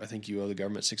owe the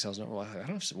government $6,000. Well, I don't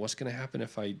know what's going to happen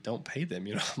if I don't pay them.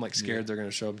 I'm scared they're going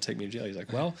to show up and take me to jail. He's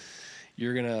like, well,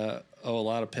 you're going to owe a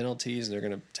lot of penalties and they're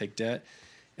going to take debt.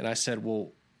 And I said,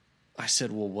 well,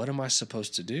 what am I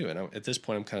supposed to do? And at this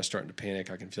point, I'm kind of starting to panic.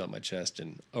 I can feel it in my chest.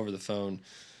 And over the phone,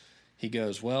 he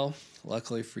goes, well,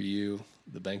 luckily for you,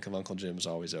 the bank of Uncle Jim is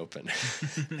always open.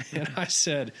 And I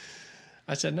said,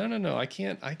 no, I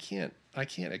can't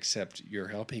accept your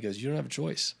help. He goes, you don't have a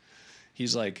choice.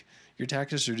 He's like, your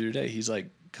taxes are due today. He's like,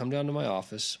 come down to my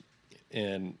office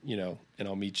and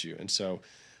I'll meet you. And so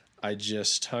I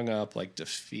just hung up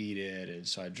defeated. And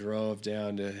so I drove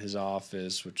down to his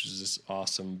office, which is this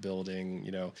awesome building,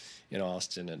 in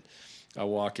Austin. And I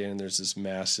walk in, there's this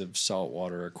massive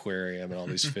saltwater aquarium and all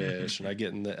these fish. And I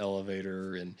get in the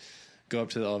elevator and go up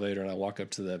to the elevator, and I walk up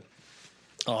to the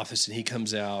office, and he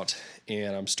comes out,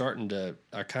 and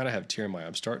I kind of have a tear in my eye.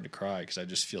 I'm starting to cry because I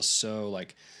just feel so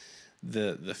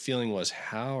the feeling was,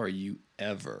 how are you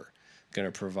ever going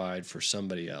to provide for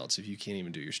somebody else if you can't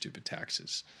even do your stupid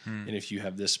taxes? And if you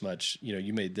have this much,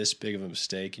 you made this big of a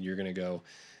mistake, and you're going to go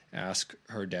ask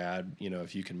her dad,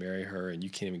 if you can marry her, and you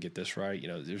can't even get this right.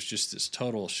 There's just this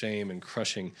total shame and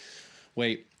crushing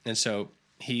weight. And so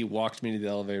he walked me to the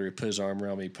elevator. He put his arm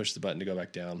around me, pushed the button to go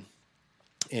back down.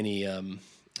 And he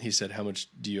said, how much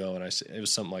do you owe? And I said, it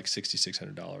was something like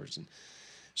 $6,600. And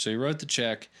so he wrote the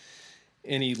check,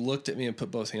 and he looked at me and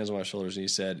put both hands on my shoulders, and he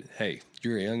said, hey,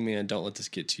 you're a young man. Don't let this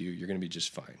get to you. You're going to be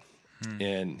just fine.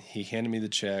 And he handed me the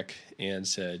check and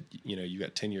said, you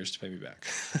got 10 years to pay me back.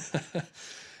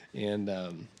 And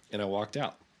I walked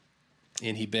out.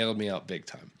 and he bailed me out big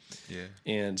time. Yeah.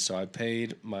 And so I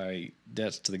paid my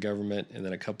debts to the government, and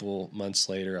then a couple months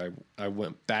later, I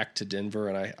went back to Denver,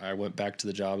 and I went back to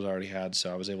the jobs I already had,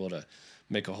 so I was able to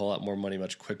make a whole lot more money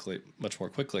much more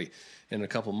quickly. In a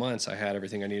couple months, I had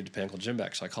everything I needed to pay Uncle Jim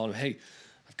back. So I called him, hey,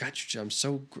 I've got you. I'm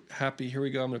so happy. Here we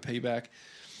go. I'm going to pay you back.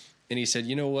 And he said,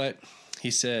 you know what?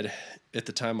 He said, at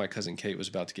the time my cousin Kate was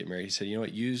about to get married, he said, you know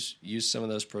what? Use some of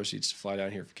those proceeds to fly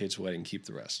down here for Kate's wedding. Keep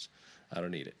the rest. I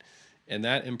don't need it. And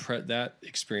that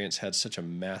experience had such a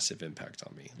massive impact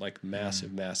on me, like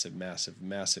massive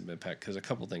impact. Because a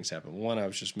couple things happened. One, I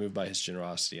was just moved by his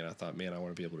generosity, and I thought, man, I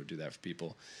want to be able to do that for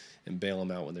people and bail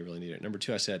them out when they really need it. Number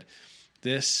two, I said,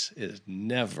 this is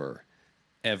never,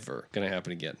 ever going to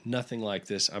happen again. Nothing like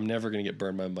this. I'm never going to get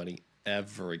burned by money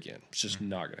ever again. It's just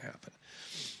not going to happen.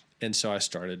 And so I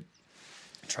started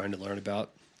trying to learn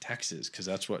about taxes, because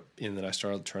that's what, and then I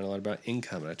started trying to learn about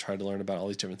income, and I tried to learn about all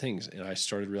these different things, and I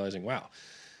started realizing, wow,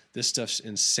 this stuff's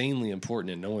insanely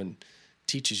important, and no one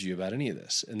teaches you about any of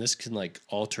this, and this can like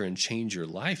alter and change your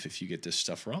life if you get this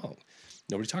stuff wrong.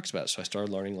 Nobody talks about it. So I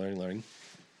started learning,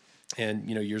 and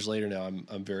years later now,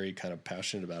 I'm very kind of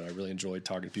passionate about it. I really enjoy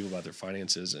talking to people about their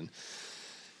finances and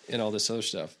all this other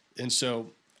stuff. And so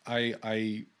I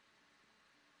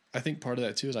think part of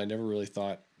that too is I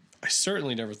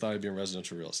certainly never thought I'd be in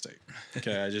residential real estate.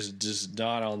 Okay. I just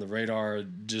not on the radar,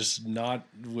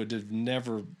 would have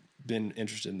never been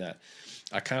interested in that.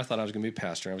 I kind of thought I was going to be a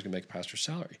pastor, and I was going to make a pastor's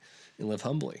salary and live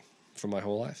humbly for my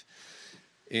whole life.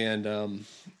 And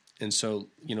so,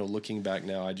 looking back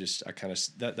now,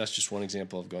 that's just one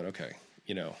example of going, okay,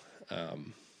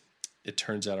 it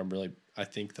turns out I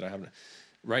think that I haven't,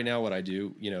 right now what I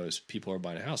do, is people are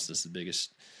buying a house. This is the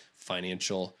biggest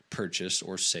financial purchase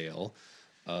or sale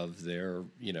of their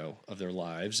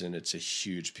lives, and it's a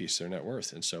huge piece of their net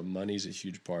worth. And so money's a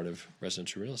huge part of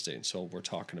residential real estate. And so we're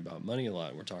talking about money a lot,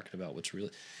 and we're talking about what's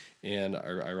really, and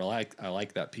I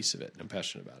like that piece of it. I'm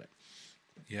passionate about it.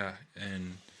 Yeah.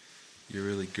 And you're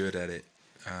really good at it.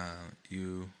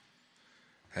 You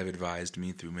have advised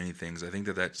me through many things. I think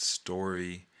that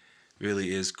story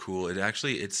really is cool. It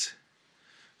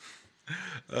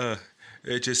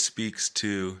just speaks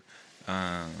to,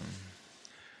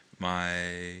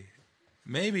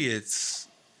 maybe it's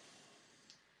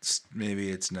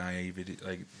naivety,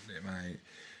 like my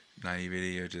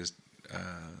naivety, or just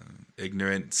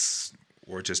ignorance,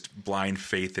 or just blind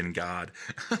faith in God.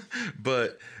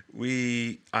 But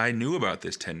I knew about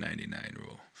this 1099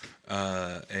 rule,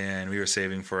 and we were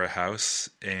saving for a house,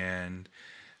 and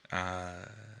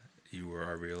you were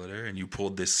our realtor, and you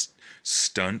pulled this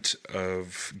stunt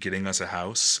of getting us a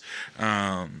house.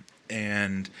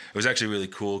 And it was actually really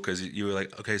cool, because you were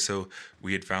like, okay, so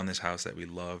we had found this house that we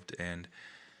loved, and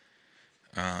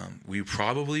we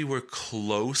probably were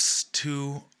close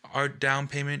to our down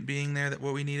payment being there, that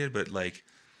what we needed, but like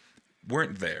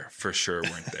weren't there.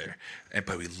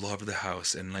 But we loved the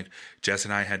house. And like Jess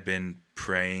and I had been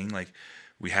praying, like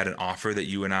we had an offer that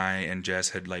you and I and Jess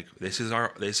had, like,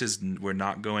 we're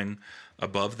not going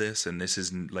above this, and this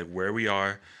is like where we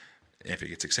are. And if it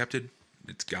gets accepted,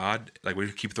 it's God. Like,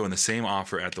 we keep throwing the same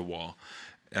offer at the wall.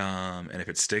 And if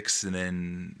it sticks,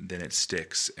 then it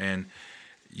sticks. And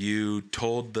you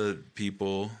told the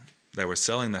people that were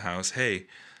selling the house, hey,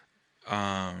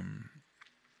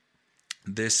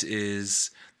 this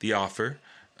is the offer,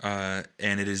 and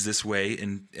it is this way,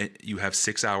 and you have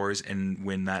 6 hours, and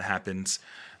when that happens,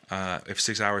 if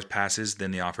 6 hours passes,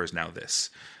 then the offer is now this,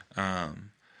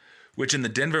 which in the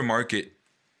Denver market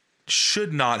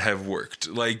should not have worked.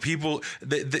 Like, people,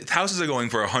 the houses are going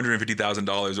for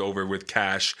 $150,000 over with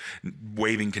cash,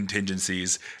 waiving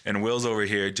contingencies, and Will's over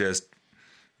here just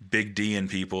big D-ing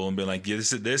people and being like, yeah,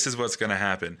 this is what's going to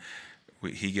happen.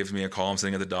 He gives me a call. I'm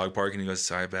sitting at the dog park, and he goes,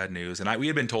 sorry, bad news. And we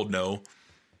had been told no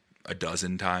a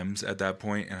dozen times at that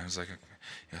point. And I was like,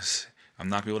 yes, I'm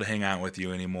not going to be able to hang out with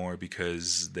you anymore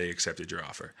because they accepted your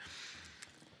offer,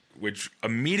 which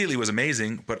immediately was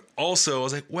amazing. But also I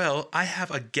was like, well, I have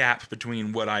a gap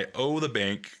between what I owe the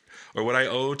bank, or what I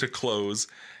owe to close,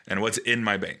 and what's in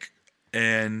my bank,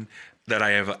 and that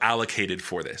I have allocated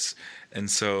for this.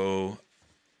 And so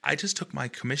I just took my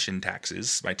commission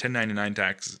taxes, my 1099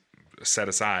 tax, set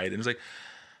aside, and it was like,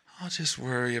 I'll just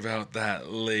worry about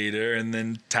that later. And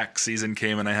then tax season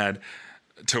came, and I had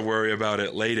to worry about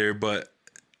it later. But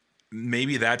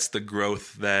maybe that's the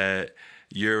growth that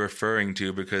you're referring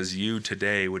to, because you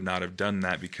today would not have done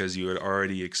that, because you had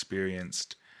already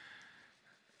experienced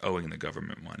owing the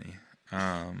government money.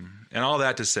 And all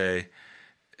that to say,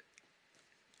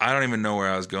 I don't even know where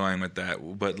I was going with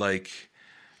that, but like,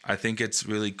 I think it's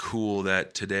really cool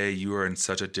that today you are in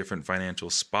such a different financial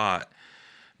spot,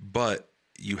 but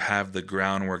you have the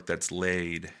groundwork that's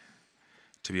laid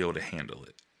to be able to handle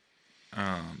it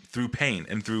through pain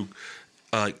and through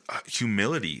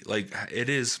humility. Like it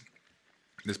is,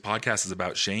 this podcast is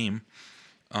about shame,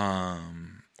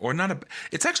 or not.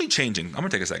 It's actually changing. I'm gonna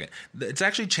take a second. It's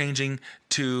actually changing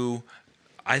to,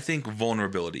 I think,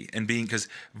 vulnerability and being, because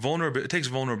it takes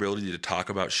vulnerability to talk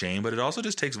about shame, but it also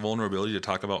just takes vulnerability to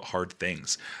talk about hard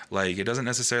things. Like it doesn't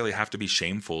necessarily have to be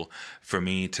shameful for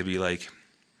me to be like,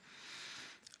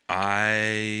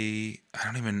 I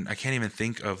can't even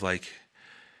think of like,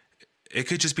 it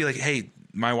could just be like, hey,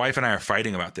 my wife and I are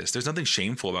fighting about this. There's nothing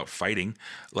shameful about fighting.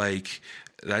 Like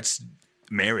that's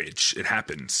marriage. It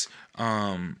happens.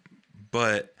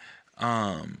 But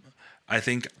I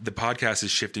think the podcast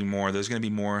is shifting more. There's going to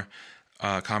be more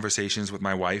conversations with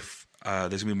my wife. There's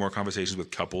going to be more conversations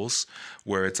with couples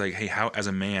where it's like, hey, as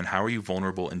a man, how are you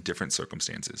vulnerable in different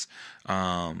circumstances?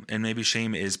 And maybe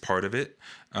shame is part of it,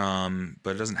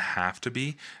 but it doesn't have to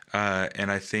be.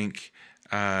 And I think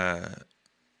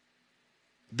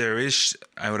there is,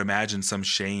 I would imagine, some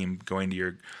shame going to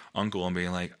your uncle and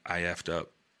being like, I effed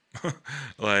up.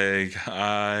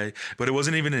 But it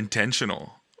wasn't even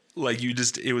intentional. Like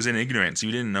it was in ignorance.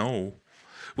 You didn't know.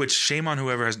 Which shame on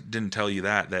whoever didn't tell you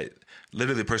that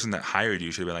literally the person that hired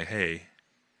you should have been like, hey,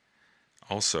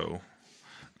 also.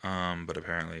 But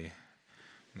apparently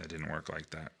that didn't work like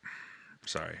that.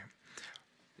 Sorry.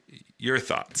 Your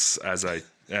thoughts as I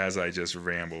just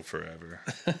ramble forever.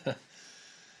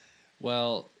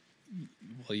 Well,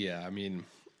 yeah. I mean,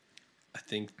 I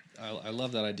think I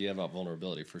love that idea about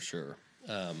vulnerability for sure.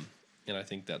 And I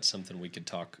think that's something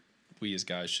we as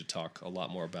guys should talk a lot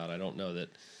more about. I don't know that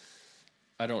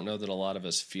a lot of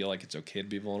us feel like it's okay to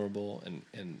be vulnerable,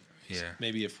 and yeah.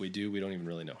 Maybe if we do, we don't even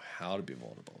really know how to be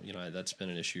vulnerable. That's been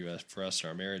an issue for us in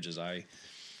our marriage. Is I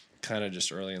kind of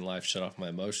just early in life shut off my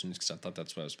emotions because I thought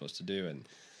that's what I was supposed to do, and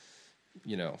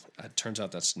it turns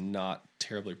out that's not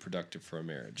terribly productive for a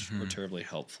marriage or terribly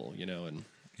helpful. And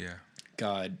yeah.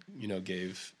 God,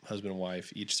 gave husband and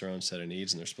wife each their own set of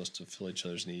needs, and they're supposed to fulfill each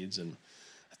other's needs. And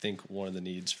I think one of the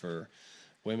needs for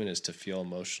women is to feel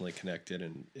emotionally connected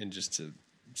and just to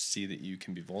see that you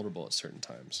can be vulnerable at certain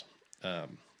times.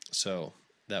 So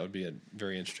that would be a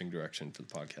very interesting direction for the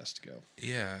podcast to go.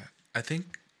 Yeah. I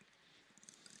think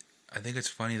it's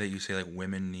funny that you say like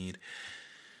women need,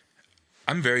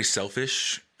 I'm very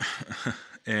selfish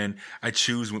and I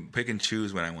pick and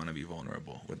choose when I want to be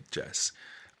vulnerable with Jess.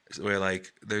 Where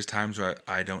like there's times where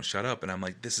I don't shut up and I'm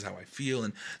like, this is how I feel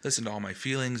and listen to all my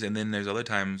feelings. And then there's other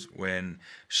times when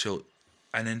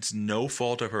and it's no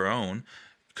fault of her own.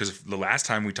 Because the last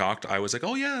time we talked, I was like,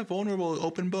 oh yeah, vulnerable,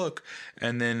 open book.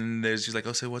 And then she's like,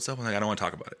 oh, so what's up? I'm like, I don't want to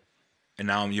talk about it. And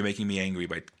now you're making me angry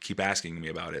by keep asking me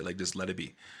about it. Like, just let it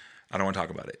be. I don't want to talk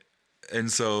about it. And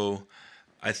so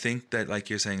I think that, like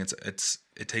you're saying,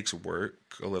 it takes work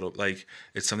a little. Like,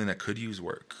 it's something that could use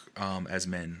work as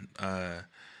men.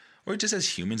 Or just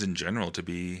as humans in general to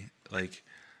be, like,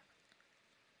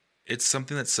 it's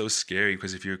something that's so scary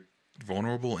because if you're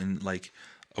vulnerable in, like,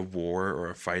 a war or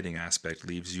a fighting aspect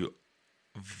leaves you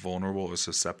vulnerable or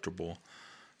susceptible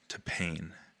to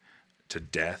pain, to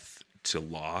death, to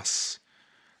loss.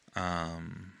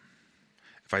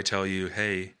 If I tell you,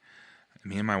 hey,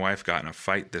 me and my wife got in a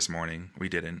fight this morning, we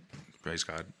didn't, praise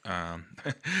God,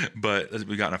 but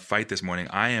we got in a fight this morning,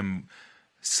 I am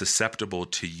susceptible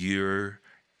to your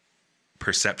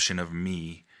perception of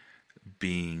me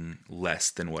being less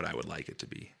than what I would like it to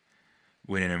be.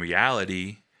 When in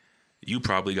reality, you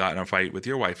probably got in a fight with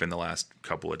your wife in the last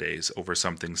couple of days over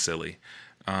something silly.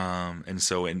 And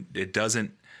so it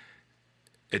doesn't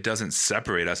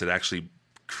separate us. It actually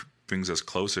brings us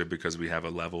closer because we have a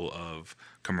level of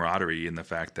camaraderie in the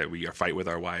fact that we fight with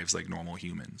our wives like normal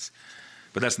humans.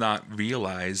 But that's not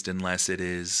realized unless it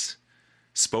is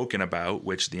spoken about,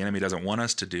 which the enemy doesn't want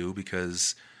us to do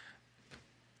because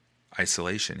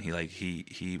isolation.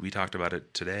 We talked about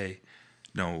it today.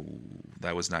 No,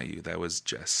 that was not you. That was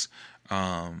Jess.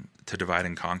 To divide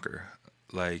and conquer.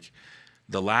 Like,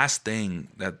 the last thing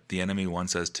that the enemy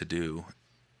wants us to do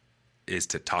is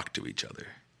to talk to each other.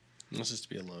 He wants us to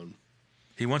be alone.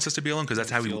 He wants us to be alone because that's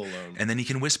how feel alone. And then he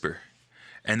can whisper.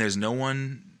 And there's no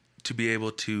one to be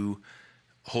able to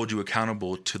hold you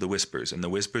accountable to the whispers. And the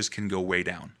whispers can go way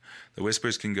down. The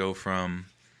whispers can go from,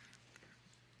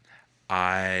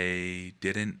 I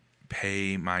didn't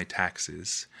pay my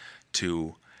taxes,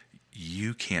 to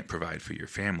you can't provide for your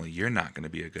family. You're not going to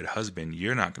be a good husband.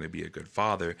 You're not going to be a good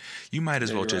father. You might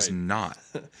as well just not.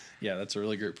 Yeah, that's a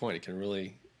really great point. It can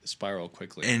really spiral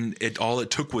quickly. And all it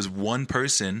took was one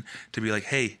person to be like,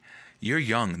 hey, you're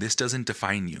young. This doesn't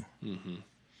define you. Mm-hmm.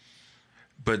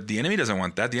 But the enemy doesn't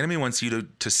want that. The enemy wants you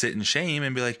to sit in shame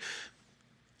and be like,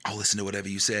 I'll listen to whatever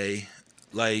you say.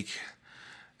 Like,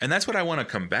 and that's what I want to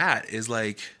combat is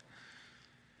like,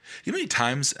 you know, many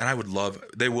times, and I would love,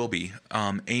 there will be,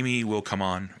 Amy will come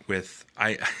on with,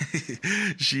 I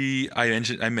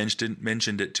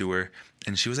mentioned it to her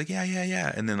and she was like,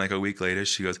 yeah. And then like a week later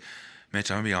she goes,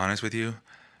 Mitch, I'm gonna be honest with you.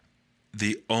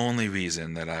 The only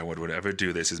reason that I would ever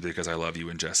do this is because I love you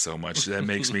and Jess so much. That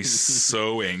makes me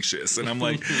so anxious. And I'm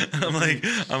like,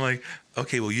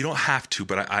 okay, well, you don't have to,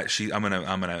 but I'm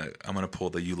gonna pull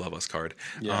the "You Love Us" card,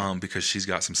 because she's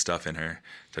got some stuff in her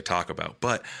to talk about.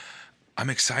 But I'm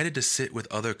excited to sit with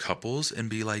other couples and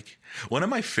be like, one of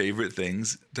my favorite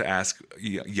things to ask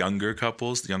younger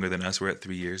couples, younger than us, we're at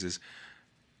 3 years, is,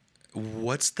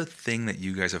 what's the thing that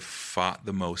you guys have fought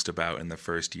the most about in the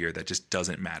first year that just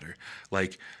doesn't matter?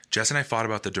 Like, Jess and I fought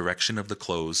about the direction of the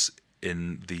clothes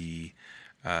in the,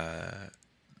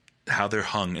 how they're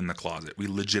hung in the closet. We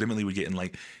legitimately would get in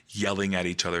like yelling at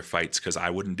each other fights because I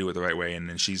wouldn't do it the right way. And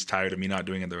then she's tired of me not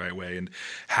doing it the right way. And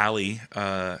Hallie,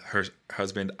 her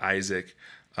husband, Isaac,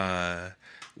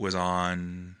 was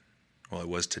on, well, it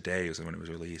was today is when it was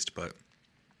released, but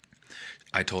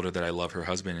I told her that I love her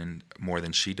husband and more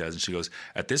than she does. And she goes,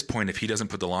 at this point, if he doesn't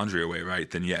put the laundry away right,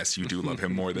 then yes, you do love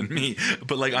him more than me.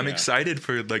 But like, I'm excited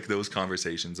for like those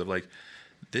conversations of like,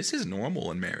 this is normal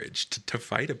in marriage to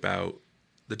fight about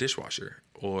the dishwasher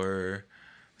or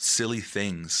silly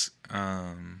things,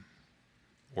 or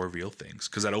real things.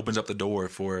 Cause that opens up the door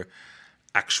for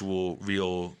actual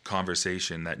real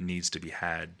conversation that needs to be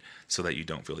had so that you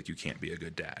don't feel like you can't be a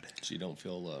good dad. So you don't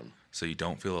feel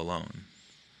alone.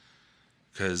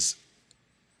 Because,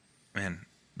 man,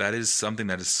 that is something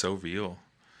that is so real.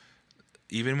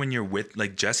 Even when you're with,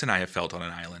 like Jess and I have felt on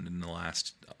an island in the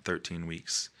last 13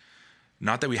 weeks.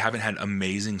 Not that we haven't had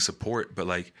amazing support, but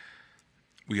like,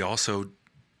 we also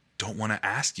don't want to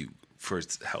ask you for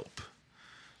help.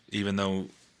 Even though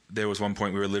there was one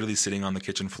point we were literally sitting on the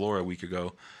kitchen floor a week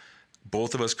ago,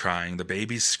 both of us crying, the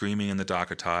baby's screaming in the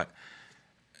DockATot.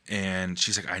 And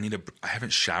she's like, I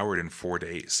haven't showered in 4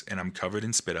 days and I'm covered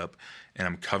in spit up and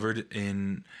I'm covered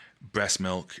in breast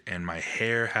milk and my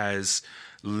hair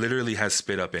literally has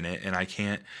spit up in it and I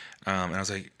can't, and I was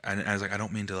like, I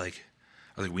don't mean to like,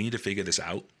 I was like, we need to figure this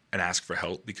out and ask for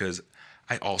help because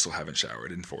I also haven't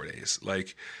showered in 4 days.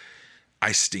 Like,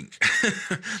 I stink.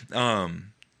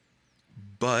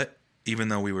 But even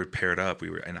though we were paired up,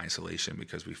 we were in isolation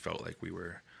because we felt like we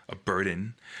were a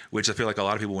burden, which I feel like a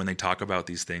lot of people, when they talk about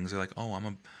these things, they're like, oh,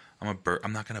 I'm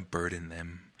not going to burden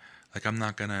them. Like, I'm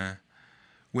not going to,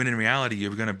 when in reality,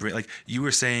 you're going to bring, like you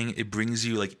were saying, it brings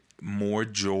you like more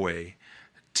joy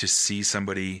to see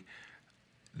somebody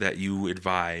that you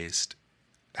advised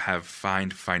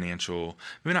find financial,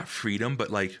 maybe not freedom,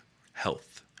 but like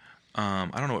health. I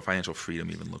don't know what financial freedom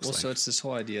even looks like. So it's this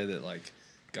whole idea that like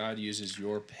God uses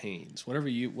your pains,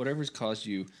 whatever's caused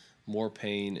you more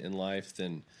pain in life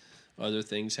than other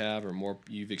things have, or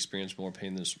you've experienced more pain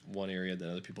in this one area than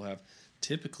other people have.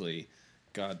 Typically,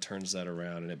 God turns that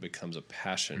around and it becomes a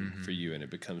passion for you, and it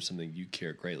becomes something you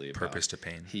care greatly about. Purpose to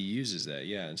pain. He uses that,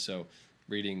 yeah. And so,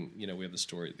 reading, we have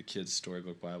the kids'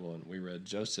 storybook Bible, and we read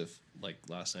Joseph like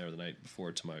last night or the night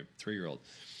before to my 3-year-old.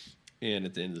 And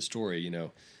at the end of the story,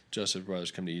 Joseph's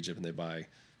brothers come to Egypt and they buy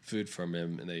food from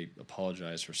him and they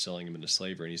apologize for selling him into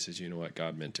slavery. And he says, you know what?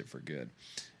 God meant it for good.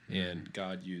 And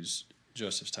God used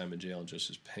Joseph's time in jail and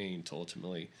Joseph's pain to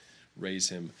ultimately raise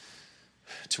him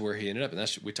to where he ended up.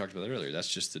 And we talked about that earlier.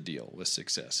 That's just the deal with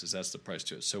success, is that's the price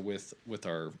to it. So if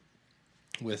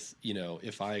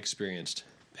I experienced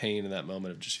pain in that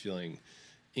moment of just feeling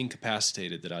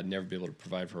incapacitated, that I'd never be able to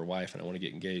provide for a wife, and I want to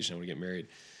get engaged and I want to get married,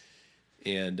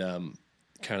 and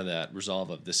kind of that resolve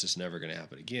of this is never going to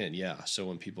happen again. Yeah. So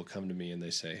when people come to me and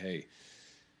they say, hey,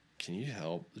 can you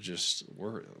help?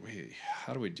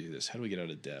 How do we do this? How do we get out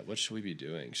of debt? What should we be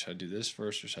doing? Should I do this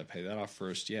first or should I pay that off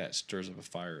first? Yeah, it stirs up a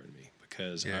fire in me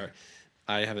because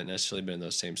I haven't necessarily been in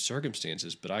those same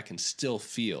circumstances, but I can still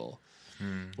feel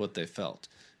what they felt.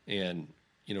 And,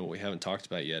 what we haven't talked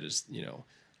about yet is,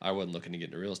 I wasn't looking to get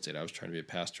into real estate. I was trying to be a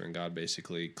pastor, and God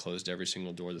basically closed every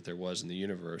single door that there was in the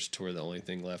universe to where the only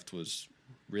thing left was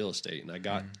real estate.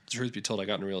 And truth be told, I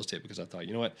got into real estate because I thought,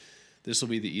 you know what? This will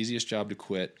be the easiest job to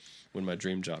quit when my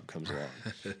dream job comes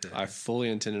along. I fully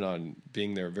intended on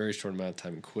being there a very short amount of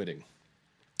time and quitting.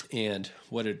 And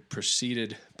what had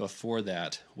preceded before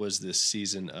that was this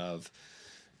season of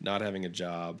not having a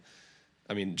job.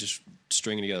 I mean, just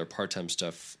stringing together part-time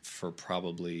stuff for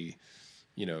probably,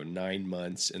 9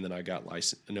 months. And then I got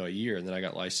a year. And then I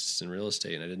got licensed in real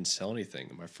estate, and I didn't sell anything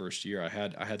in my first year. I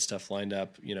had stuff lined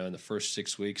up, in the first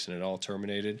 6 weeks, and it all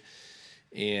terminated.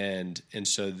 And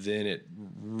so then it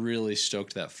really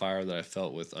stoked that fire that I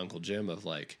felt with Uncle Jim of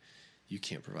like, you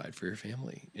can't provide for your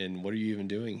family, and what are you even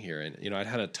doing here? And I'd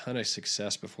had a ton of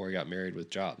success before I got married with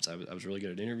jobs. I was really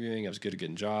good at interviewing. I was good at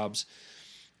getting jobs,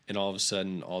 and all of a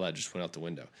sudden, all that just went out the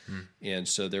window. And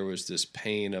so there was this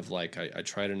pain of like, I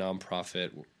tried a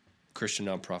nonprofit, Christian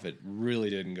nonprofit, really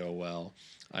didn't go well.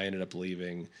 I ended up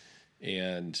leaving,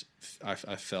 and I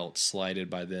felt slighted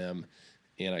by them,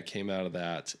 and I came out of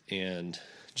that and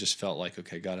just felt like,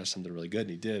 okay, God has something really good,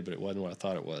 and He did, but it wasn't what I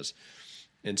thought it was.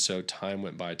 And so time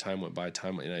went by,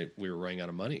 and we were running out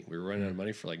of money. We were running out of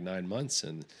money for like 9 months,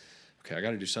 and okay, I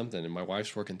got to do something. And my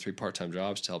wife's working 3 part-time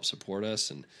jobs to help support us,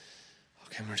 and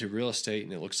okay, I'm going to do real estate,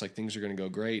 and it looks like things are going to go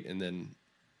great. And then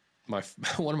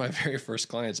one of my very first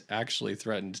clients actually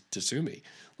threatened to sue me.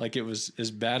 Like, it was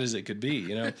as bad as it could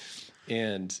be,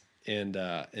 and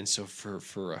so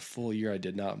for a full year, I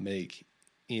did not make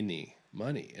any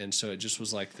money. And so it just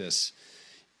was like this,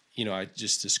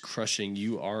 this crushing,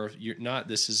 you're not,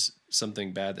 this is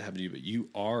something bad that happened to you, but you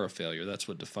are a failure. That's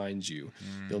what defines you.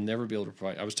 You'll never be able to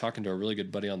provide. I was talking to a really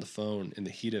good buddy on the phone in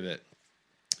the heat of it.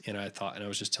 And I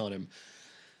was just telling him,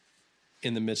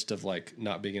 in the midst of like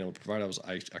not being able to provide,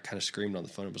 I kind of screamed on the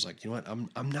phone and was like, you know what?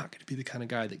 I'm not going to be the kind of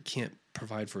guy that can't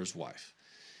provide for his wife.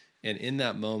 And in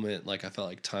that moment, like, I felt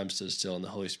like time stood still, and the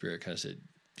Holy Spirit kind of said,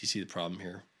 do you see the problem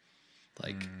here?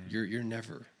 Like, you're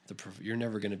never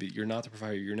going to be, you're not the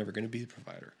provider. You're never going to be the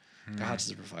provider. God's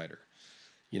the provider,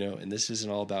 and this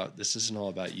isn't all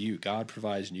about you. God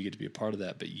provides, and you get to be a part of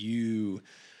that, but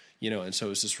and so it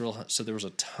was so there was a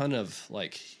ton of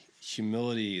like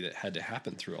humility that had to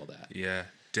happen through all that. Yeah.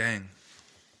 Dang.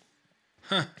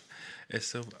 Huh. It's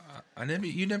so,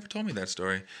 you never told me that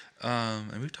story.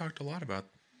 And we've talked a lot about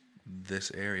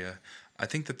this area. I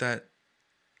think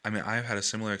I've had a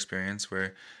similar experience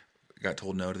where I got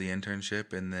told no to the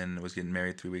internship, and then was getting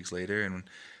married 3 weeks later, and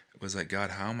was like,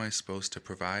 God, how am I supposed to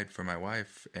provide for my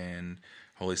wife? And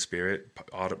Holy Spirit,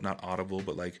 not audible,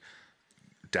 but like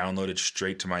downloaded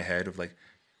straight to my head of like,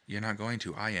 you're not going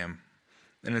to, I am.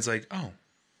 And it's like, oh,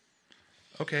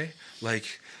 okay.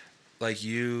 Like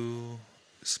you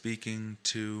speaking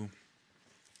to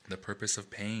the purpose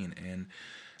of pain, and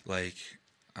like,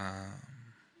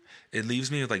 it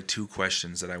leaves me with like 2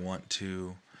 questions that I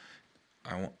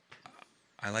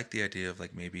like the idea of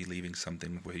like maybe leaving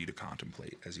something for you to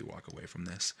contemplate as you walk away from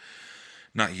this.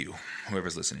 Not you,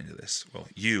 whoever's listening to this. Well,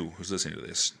 you who's listening to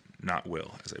this, not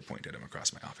Will, as I point at him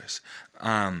across my office.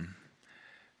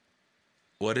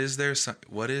 What is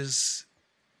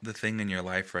the thing in your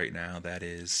life right now that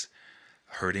is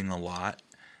hurting a lot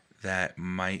that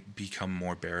might become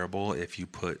more bearable if you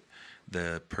put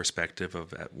the perspective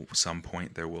of at some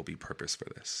point there will be purpose for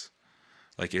this?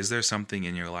 Like, is there something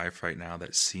in your life right now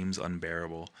that seems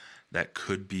unbearable that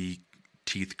could be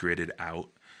teeth gritted out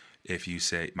if you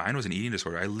say, mine was an eating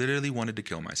disorder. I literally wanted to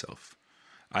kill myself.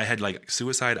 I had like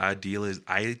suicide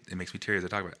it makes me tear as I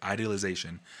talk about it,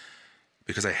 idealization,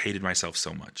 because I hated myself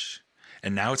so much.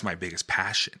 And now it's my biggest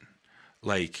passion.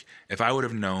 Like, if I would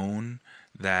have known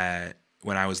that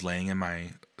when I was laying in my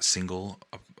single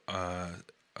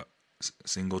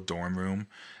dorm room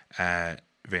at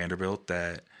Vanderbilt,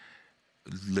 that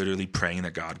literally praying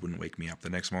that God wouldn't wake me up the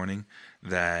next morning,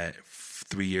 that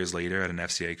 3 years later at an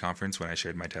FCA conference when I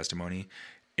shared my testimony,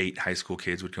 8 high school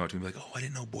kids would come up to me and be like, oh, I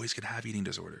didn't know boys could have eating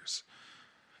disorders.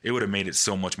 It would have made it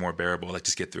so much more bearable. Like,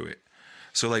 just get through it.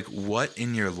 So like, what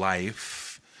in your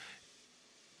life,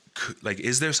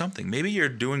 is there something? Maybe you're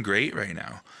doing great right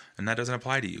now and that doesn't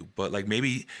apply to you, but like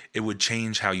maybe it would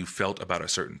change how you felt about a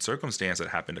certain circumstance that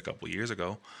happened a couple of years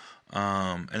ago.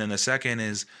 And then the second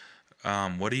is,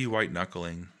 what are you white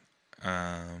knuckling?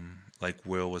 Like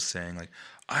Will was saying, like,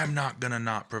 I'm not going to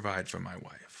not provide for my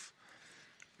wife.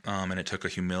 And it took a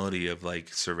humility of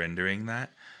like surrendering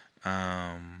that.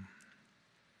 I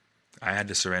had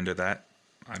to surrender that.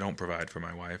 I don't provide for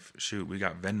my wife. Shoot, we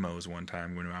got Venmos one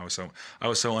time when I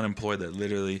was so unemployed that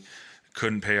literally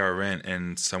couldn't pay our rent,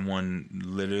 and someone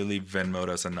literally Venmo'd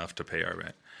us enough to pay our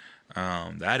rent.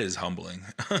 That is humbling.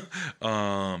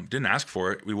 Didn't ask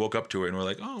for it. We woke up to it and we're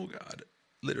like, oh God,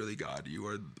 literally God, you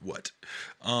are what?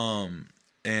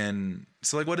 And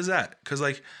so like, what is that? Cause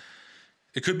like,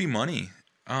 it could be money.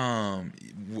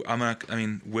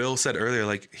 Will said earlier,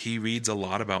 like he reads a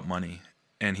lot about money,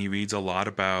 and he reads a lot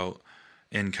about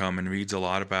income, and reads a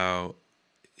lot about,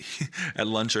 at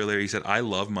lunch earlier, he said, I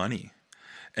love money.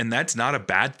 And that's not a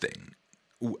bad thing.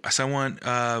 Someone,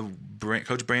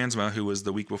 Coach Brandsma, who was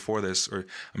the week before this, or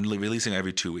I'm releasing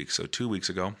every 2 weeks. So 2 weeks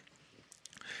ago,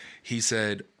 he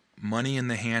said, money in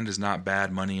the hand is not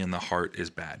bad. Money in the heart is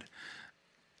bad.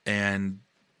 And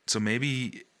so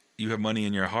maybe you have money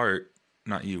in your heart,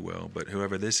 not you, Will, but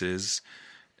whoever this is.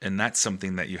 And that's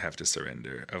something that you have to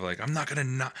surrender of like, I'm not going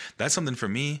to not, that's something for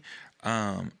me.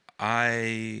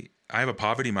 I have a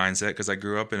poverty mindset because I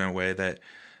grew up in a way that,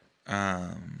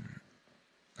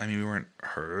 we weren't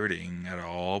hurting at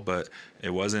all, but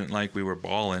it wasn't like we were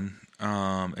balling.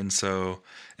 And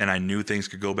I knew things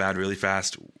could go bad really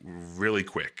fast, really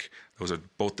quick. Those are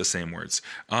both the same words.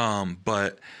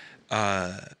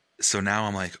 So now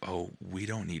I'm like, oh, we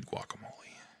don't need guacamole.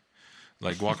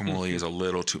 Like guacamole is a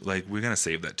little too, like we're going to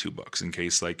save that $2 in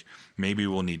case like maybe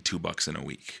we'll need $2 in a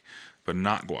week, but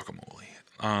not guacamole.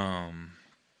 I'm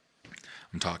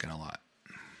talking a lot.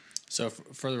 So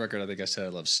for the record, I think I said I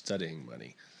love studying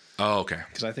money. Oh, okay.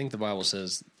 Because I think the Bible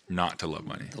says not to love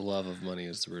money. The love of money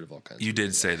is the root of all kinds. You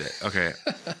did say that. Okay.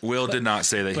 Will did not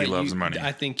say that he loves money.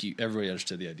 I think everybody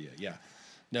understood the idea. Yeah.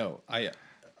 No, I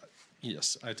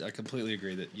completely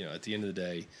agree that, at the end of the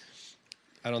day,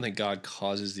 I don't think God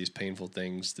causes these painful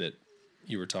things that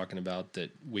you were talking about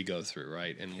that we go through,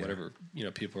 right? And whatever,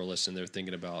 people are listening, they're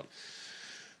thinking about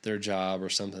their job or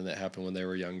something that happened when they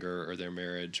were younger, or their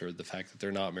marriage, or the fact that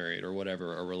they're not married, or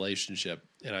whatever, a relationship.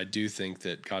 And I do think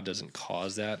that God doesn't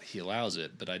cause that. He allows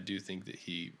it, but I do think that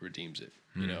he redeems it,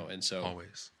 and so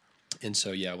always. And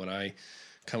so, when I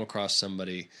come across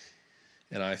somebody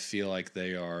and I feel like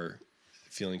they are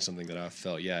feeling something that I've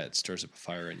felt, it stirs up a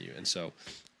fire in you. And so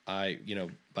I,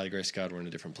 by the grace of God, we're in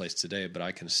a different place today, but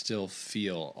I can still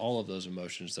feel all of those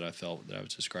emotions that I felt that I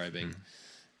was describing.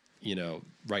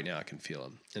 Right now I can feel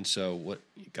them. And so what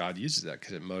God uses that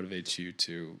because it motivates you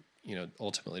to,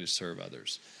 ultimately to serve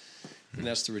others. And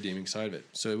that's the redeeming side of it.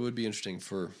 So it would be interesting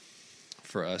for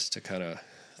us to kind of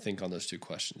think on those two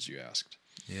questions you asked.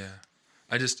 Yeah.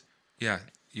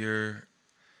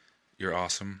 You're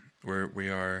awesome. We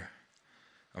are,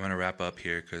 I'm going to wrap up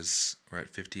here because we're at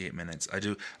 58 minutes. I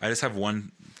just have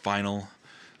one final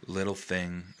little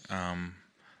thing,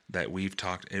 that we've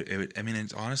talked.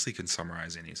 It honestly can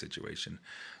summarize any situation,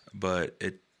 but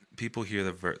people hear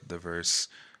the verse,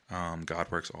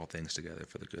 God works all things together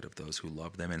for the good of those who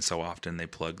love them, and so often they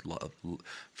plug love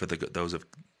for the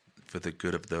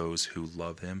good of those who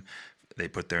love Him. They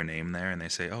put their name there and they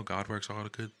say, "Oh, God works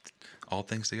all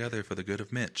things together for the good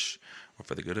of Mitch or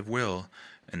for the good of Will,"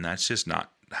 and that's just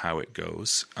not how it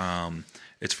goes.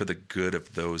 It's for the good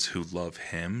of those who love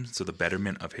Him, so the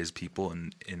betterment of His people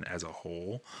and as a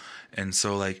whole. And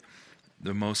so, like,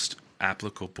 the most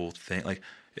applicable thing, like,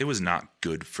 it was not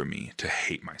good for me to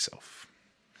hate myself.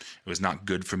 It was not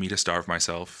good for me to starve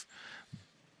myself,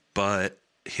 but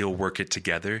He'll work it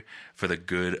together for the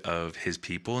good of His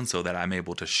people, and so that I'm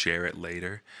able to share it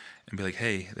later and be like,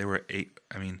 hey, there were 8.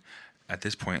 At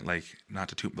this point, like, not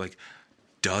to two, like,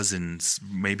 dozens,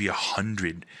 maybe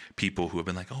 100 people who have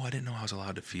been like, oh, I didn't know I was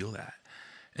allowed to feel that.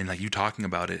 And like you talking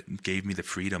about it gave me the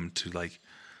freedom to like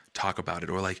talk about it.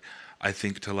 Or like, I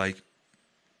think to like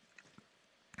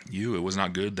it was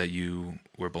not good that you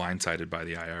were blindsided by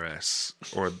the IRS,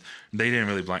 or they didn't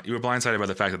really you were blindsided by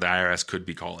the fact that the IRS could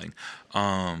be calling.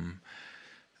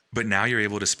 But now you're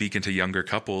able to speak into younger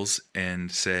couples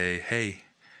and say, hey,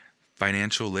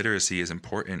 financial literacy is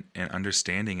important and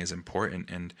understanding is important.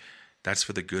 And that's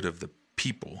for the good of the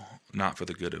people, not for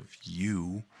the good of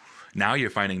you. Now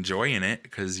you're finding joy in it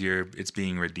because it's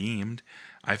being redeemed.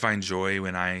 I find joy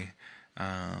when I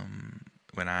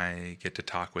get to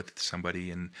talk with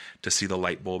somebody and to see the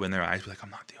light bulb in their eyes, be like,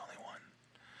 I'm not the only one.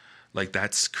 Like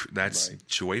that's right.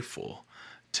 Joyful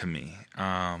to me.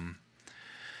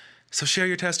 So share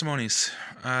your testimonies,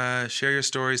 share your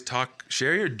stories,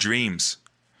 share your dreams.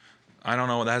 I don't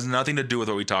know. That has nothing to do with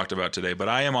what we talked about today, but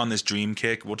I am on this dream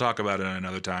kick. We'll talk about it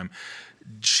another time.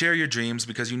 Share your dreams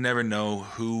because you never know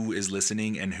who is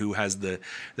listening and who has there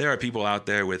are people out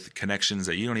there with connections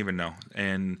that you don't even know.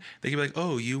 And they can be like,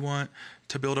 oh, you want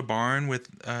to build a barn with,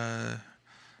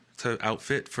 to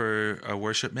outfit for a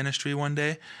worship ministry one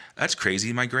day? That's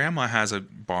crazy. My grandma has a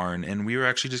barn and we were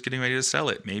actually just getting ready to sell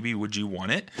it. Maybe would you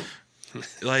want it?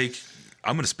 Like,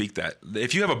 I'm going to speak that.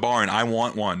 If you have a barn, I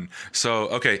want one. So,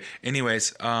 okay.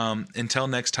 Anyways, until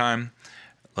next time,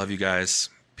 love you guys.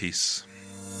 Peace.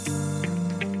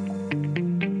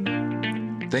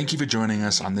 Thank you for joining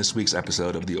us on this week's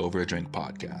episode of the Over a Drink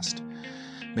podcast.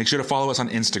 Make sure to follow us on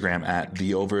Instagram at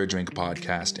the Over a Drink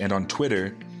podcast and on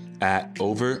Twitter at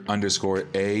over_a_drink.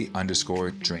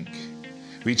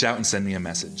 Reach out and send me a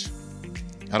message.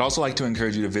 I'd also like to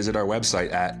encourage you to visit our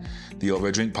website at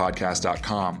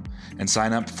theoveradrinkpodcast.com and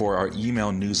sign up for our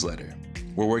email newsletter.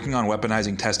 We're working on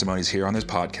weaponizing testimonies here on this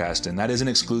podcast, and that isn't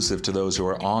exclusive to those who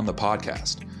are on the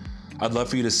podcast. I'd love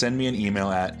for you to send me an email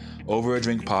at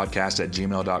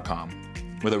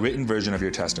overadrinkpodcast@gmail.com with a written version of your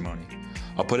testimony.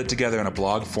 I'll put it together in a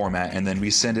blog format and then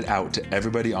resend it out to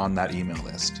everybody on that email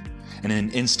list. And in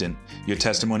an instant, your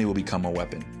testimony will become a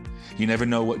weapon. You never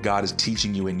know what God is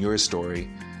teaching you in your story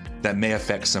that may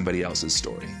affect somebody else's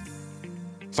story.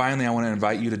 Finally, I want to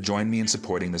invite you to join me in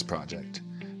supporting this project.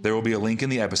 There will be a link in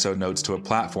the episode notes to a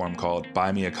platform called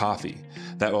Buy Me a Coffee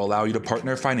that will allow you to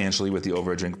partner financially with the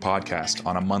Over a Drink podcast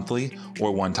on a monthly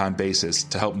or one-time basis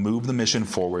to help move the mission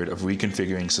forward of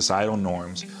reconfiguring societal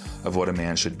norms of what a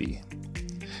man should be.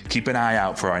 Keep an eye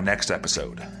out for our next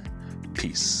episode.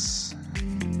 Peace.